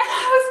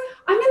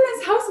I'm in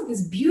this house with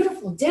this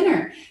beautiful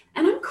dinner,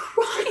 and I'm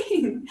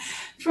crying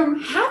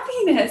from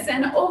happiness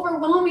and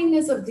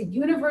overwhelmingness of the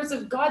universe,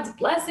 of God's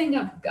blessing,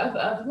 of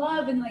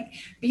love and like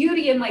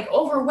beauty and like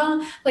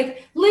overwhelm.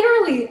 Like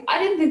literally, I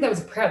didn't think that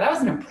was a prayer. That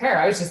wasn't a prayer.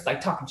 I was just like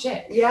talking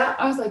shit. Yeah.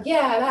 I was like,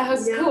 yeah, that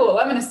house is cool.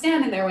 I'm going to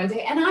stand in there one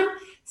day. And I'm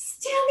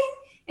standing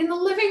in the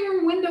living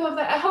room window of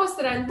that house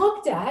that I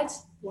looked at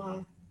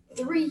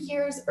 3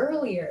 years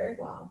earlier.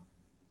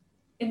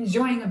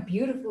 Enjoying a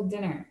beautiful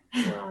dinner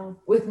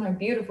with my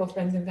beautiful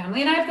friends and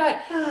family. And I've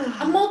got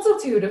a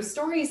multitude of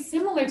stories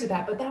similar to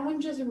that, but that one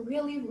just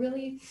really,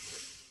 really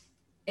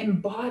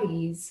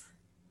embodies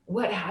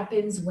what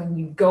happens when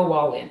you go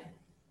all in.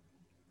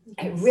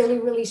 It really,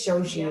 really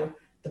shows you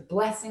the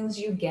blessings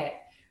you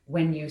get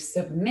when you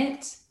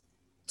submit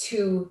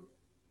to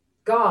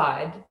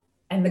God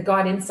and the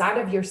God inside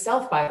of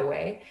yourself, by the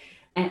way,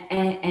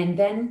 and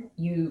then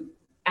you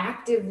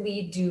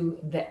actively do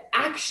the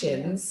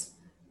actions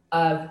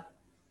of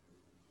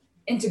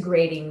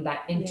integrating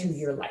that into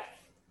your life.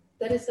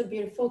 That is a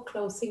beautiful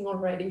closing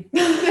already.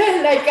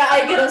 Like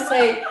I gotta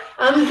say,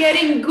 I'm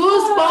getting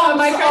goosebumps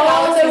my God,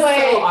 all the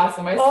way. So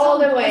awesome. I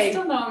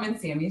still know him and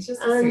see him. He's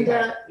just a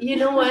sweetheart. You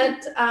know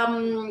what?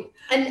 And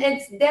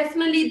it's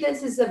definitely,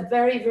 this is a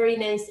very, very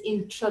nice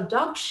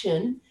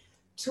introduction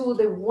to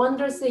the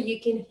wonders that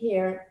you can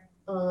hear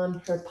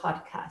on her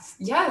podcast.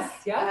 Yes.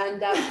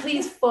 And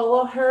please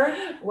follow her.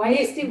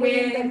 Misty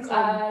Wind.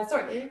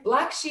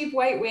 Black Sheep,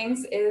 White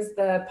Wings is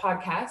the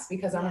podcast,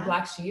 because I'm a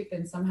black sheep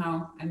and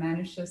somehow I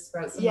managed to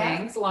sprout some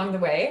wings along the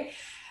way,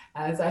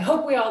 as I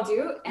hope we all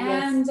do.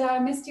 And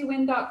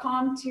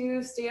mistywind.com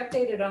to stay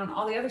updated on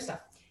all the other stuff.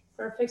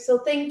 Perfect. So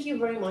thank you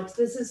very much.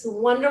 This is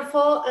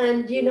wonderful.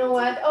 And you know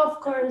what? Of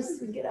course,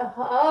 we get a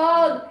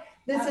hug.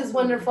 This is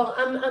wonderful.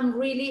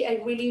 I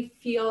really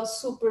feel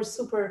super,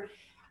 super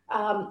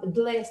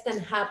blessed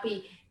and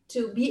happy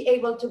to be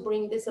able to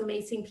bring these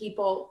amazing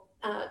people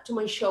to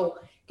my show,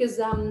 because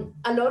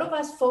a lot of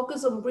us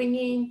focus on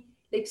bringing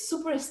like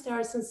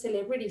superstars and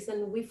celebrities,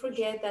 and we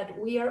forget that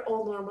we are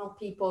all normal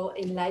people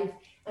in life,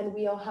 and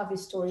we all have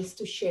stories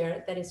to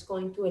share that is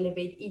going to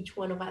elevate each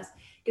one of us,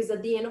 because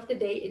at the end of the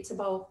day, it's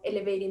about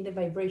elevating the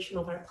vibration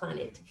of our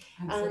planet.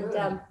 Absolutely.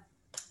 And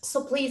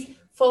so please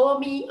follow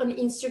me on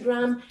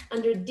Instagram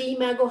under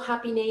DMago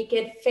Happy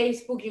Naked.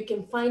 Facebook, you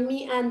can find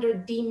me under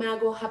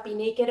DMago Happy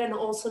Naked, and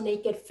also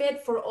Naked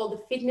Fit for all the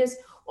fitness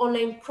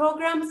online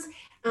programs.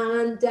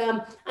 And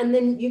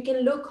then you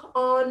can look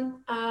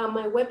on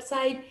my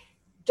website,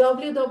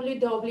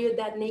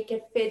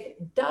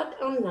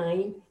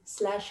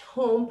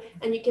 www.nakedfit.online/home,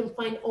 and you can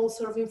find all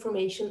sort of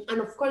information.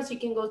 And of course, you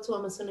can go to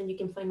Amazon and you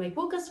can find my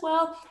book as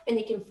well, and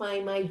you can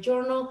find my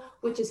journal,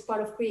 which is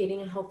part of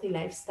creating a healthy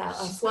lifestyle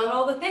as well.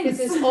 All the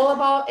things. It's all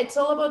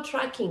about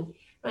tracking,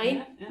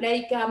 right?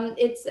 Like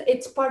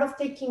it's part of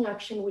taking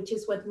action, which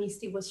is what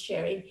Misty was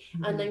sharing.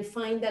 And I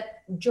find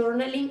that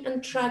journaling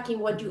and tracking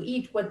what you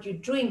eat, what you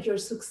drink, your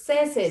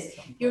successes,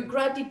 your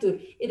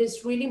gratitude, it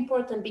is really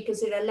important,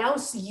 because it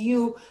allows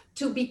you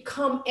to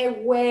become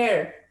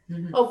aware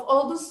of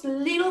all those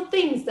little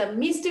things that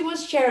Misty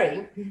was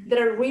sharing that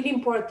are really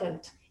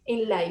important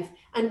in life,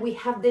 and we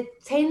have the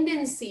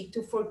tendency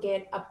to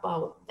forget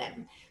about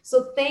them.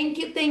 So thank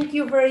you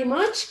very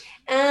much,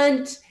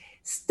 and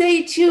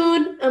stay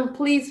tuned, and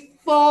please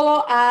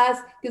follow us,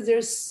 because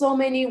there's so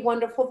many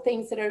wonderful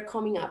things that are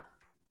coming up.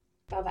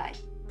 Bye-bye.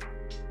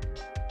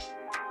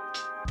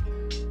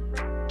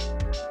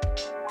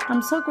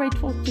 I'm so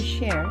grateful to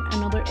share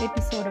another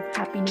episode of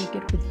Happy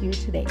Naked with you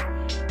today,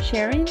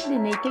 sharing the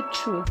naked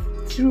truth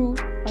through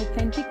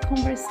authentic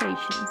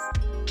conversations.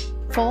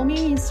 Follow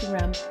me on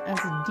Instagram as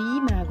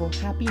DMago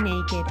Happy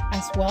Naked,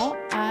 as well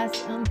as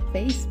on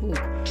Facebook.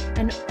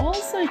 And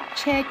also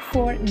check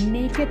for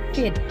Naked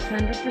Fit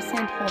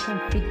 100% Health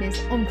and Fitness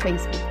on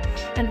Facebook.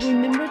 And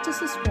remember to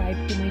subscribe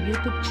to my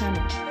YouTube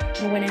channel.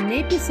 And when an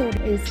episode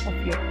is of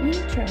your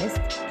interest,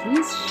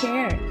 please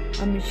share.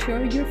 I'm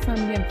sure your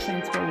family and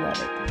friends will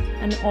love it.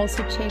 And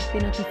also check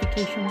the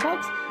notification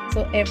box,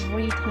 so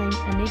every time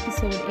an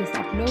episode is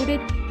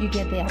uploaded, you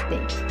get the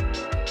update.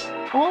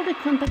 All the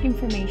contact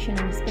information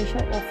and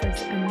special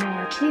offers and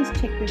more, please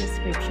check the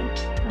description.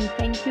 And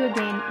thank you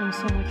again, and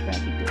so much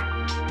gratitude.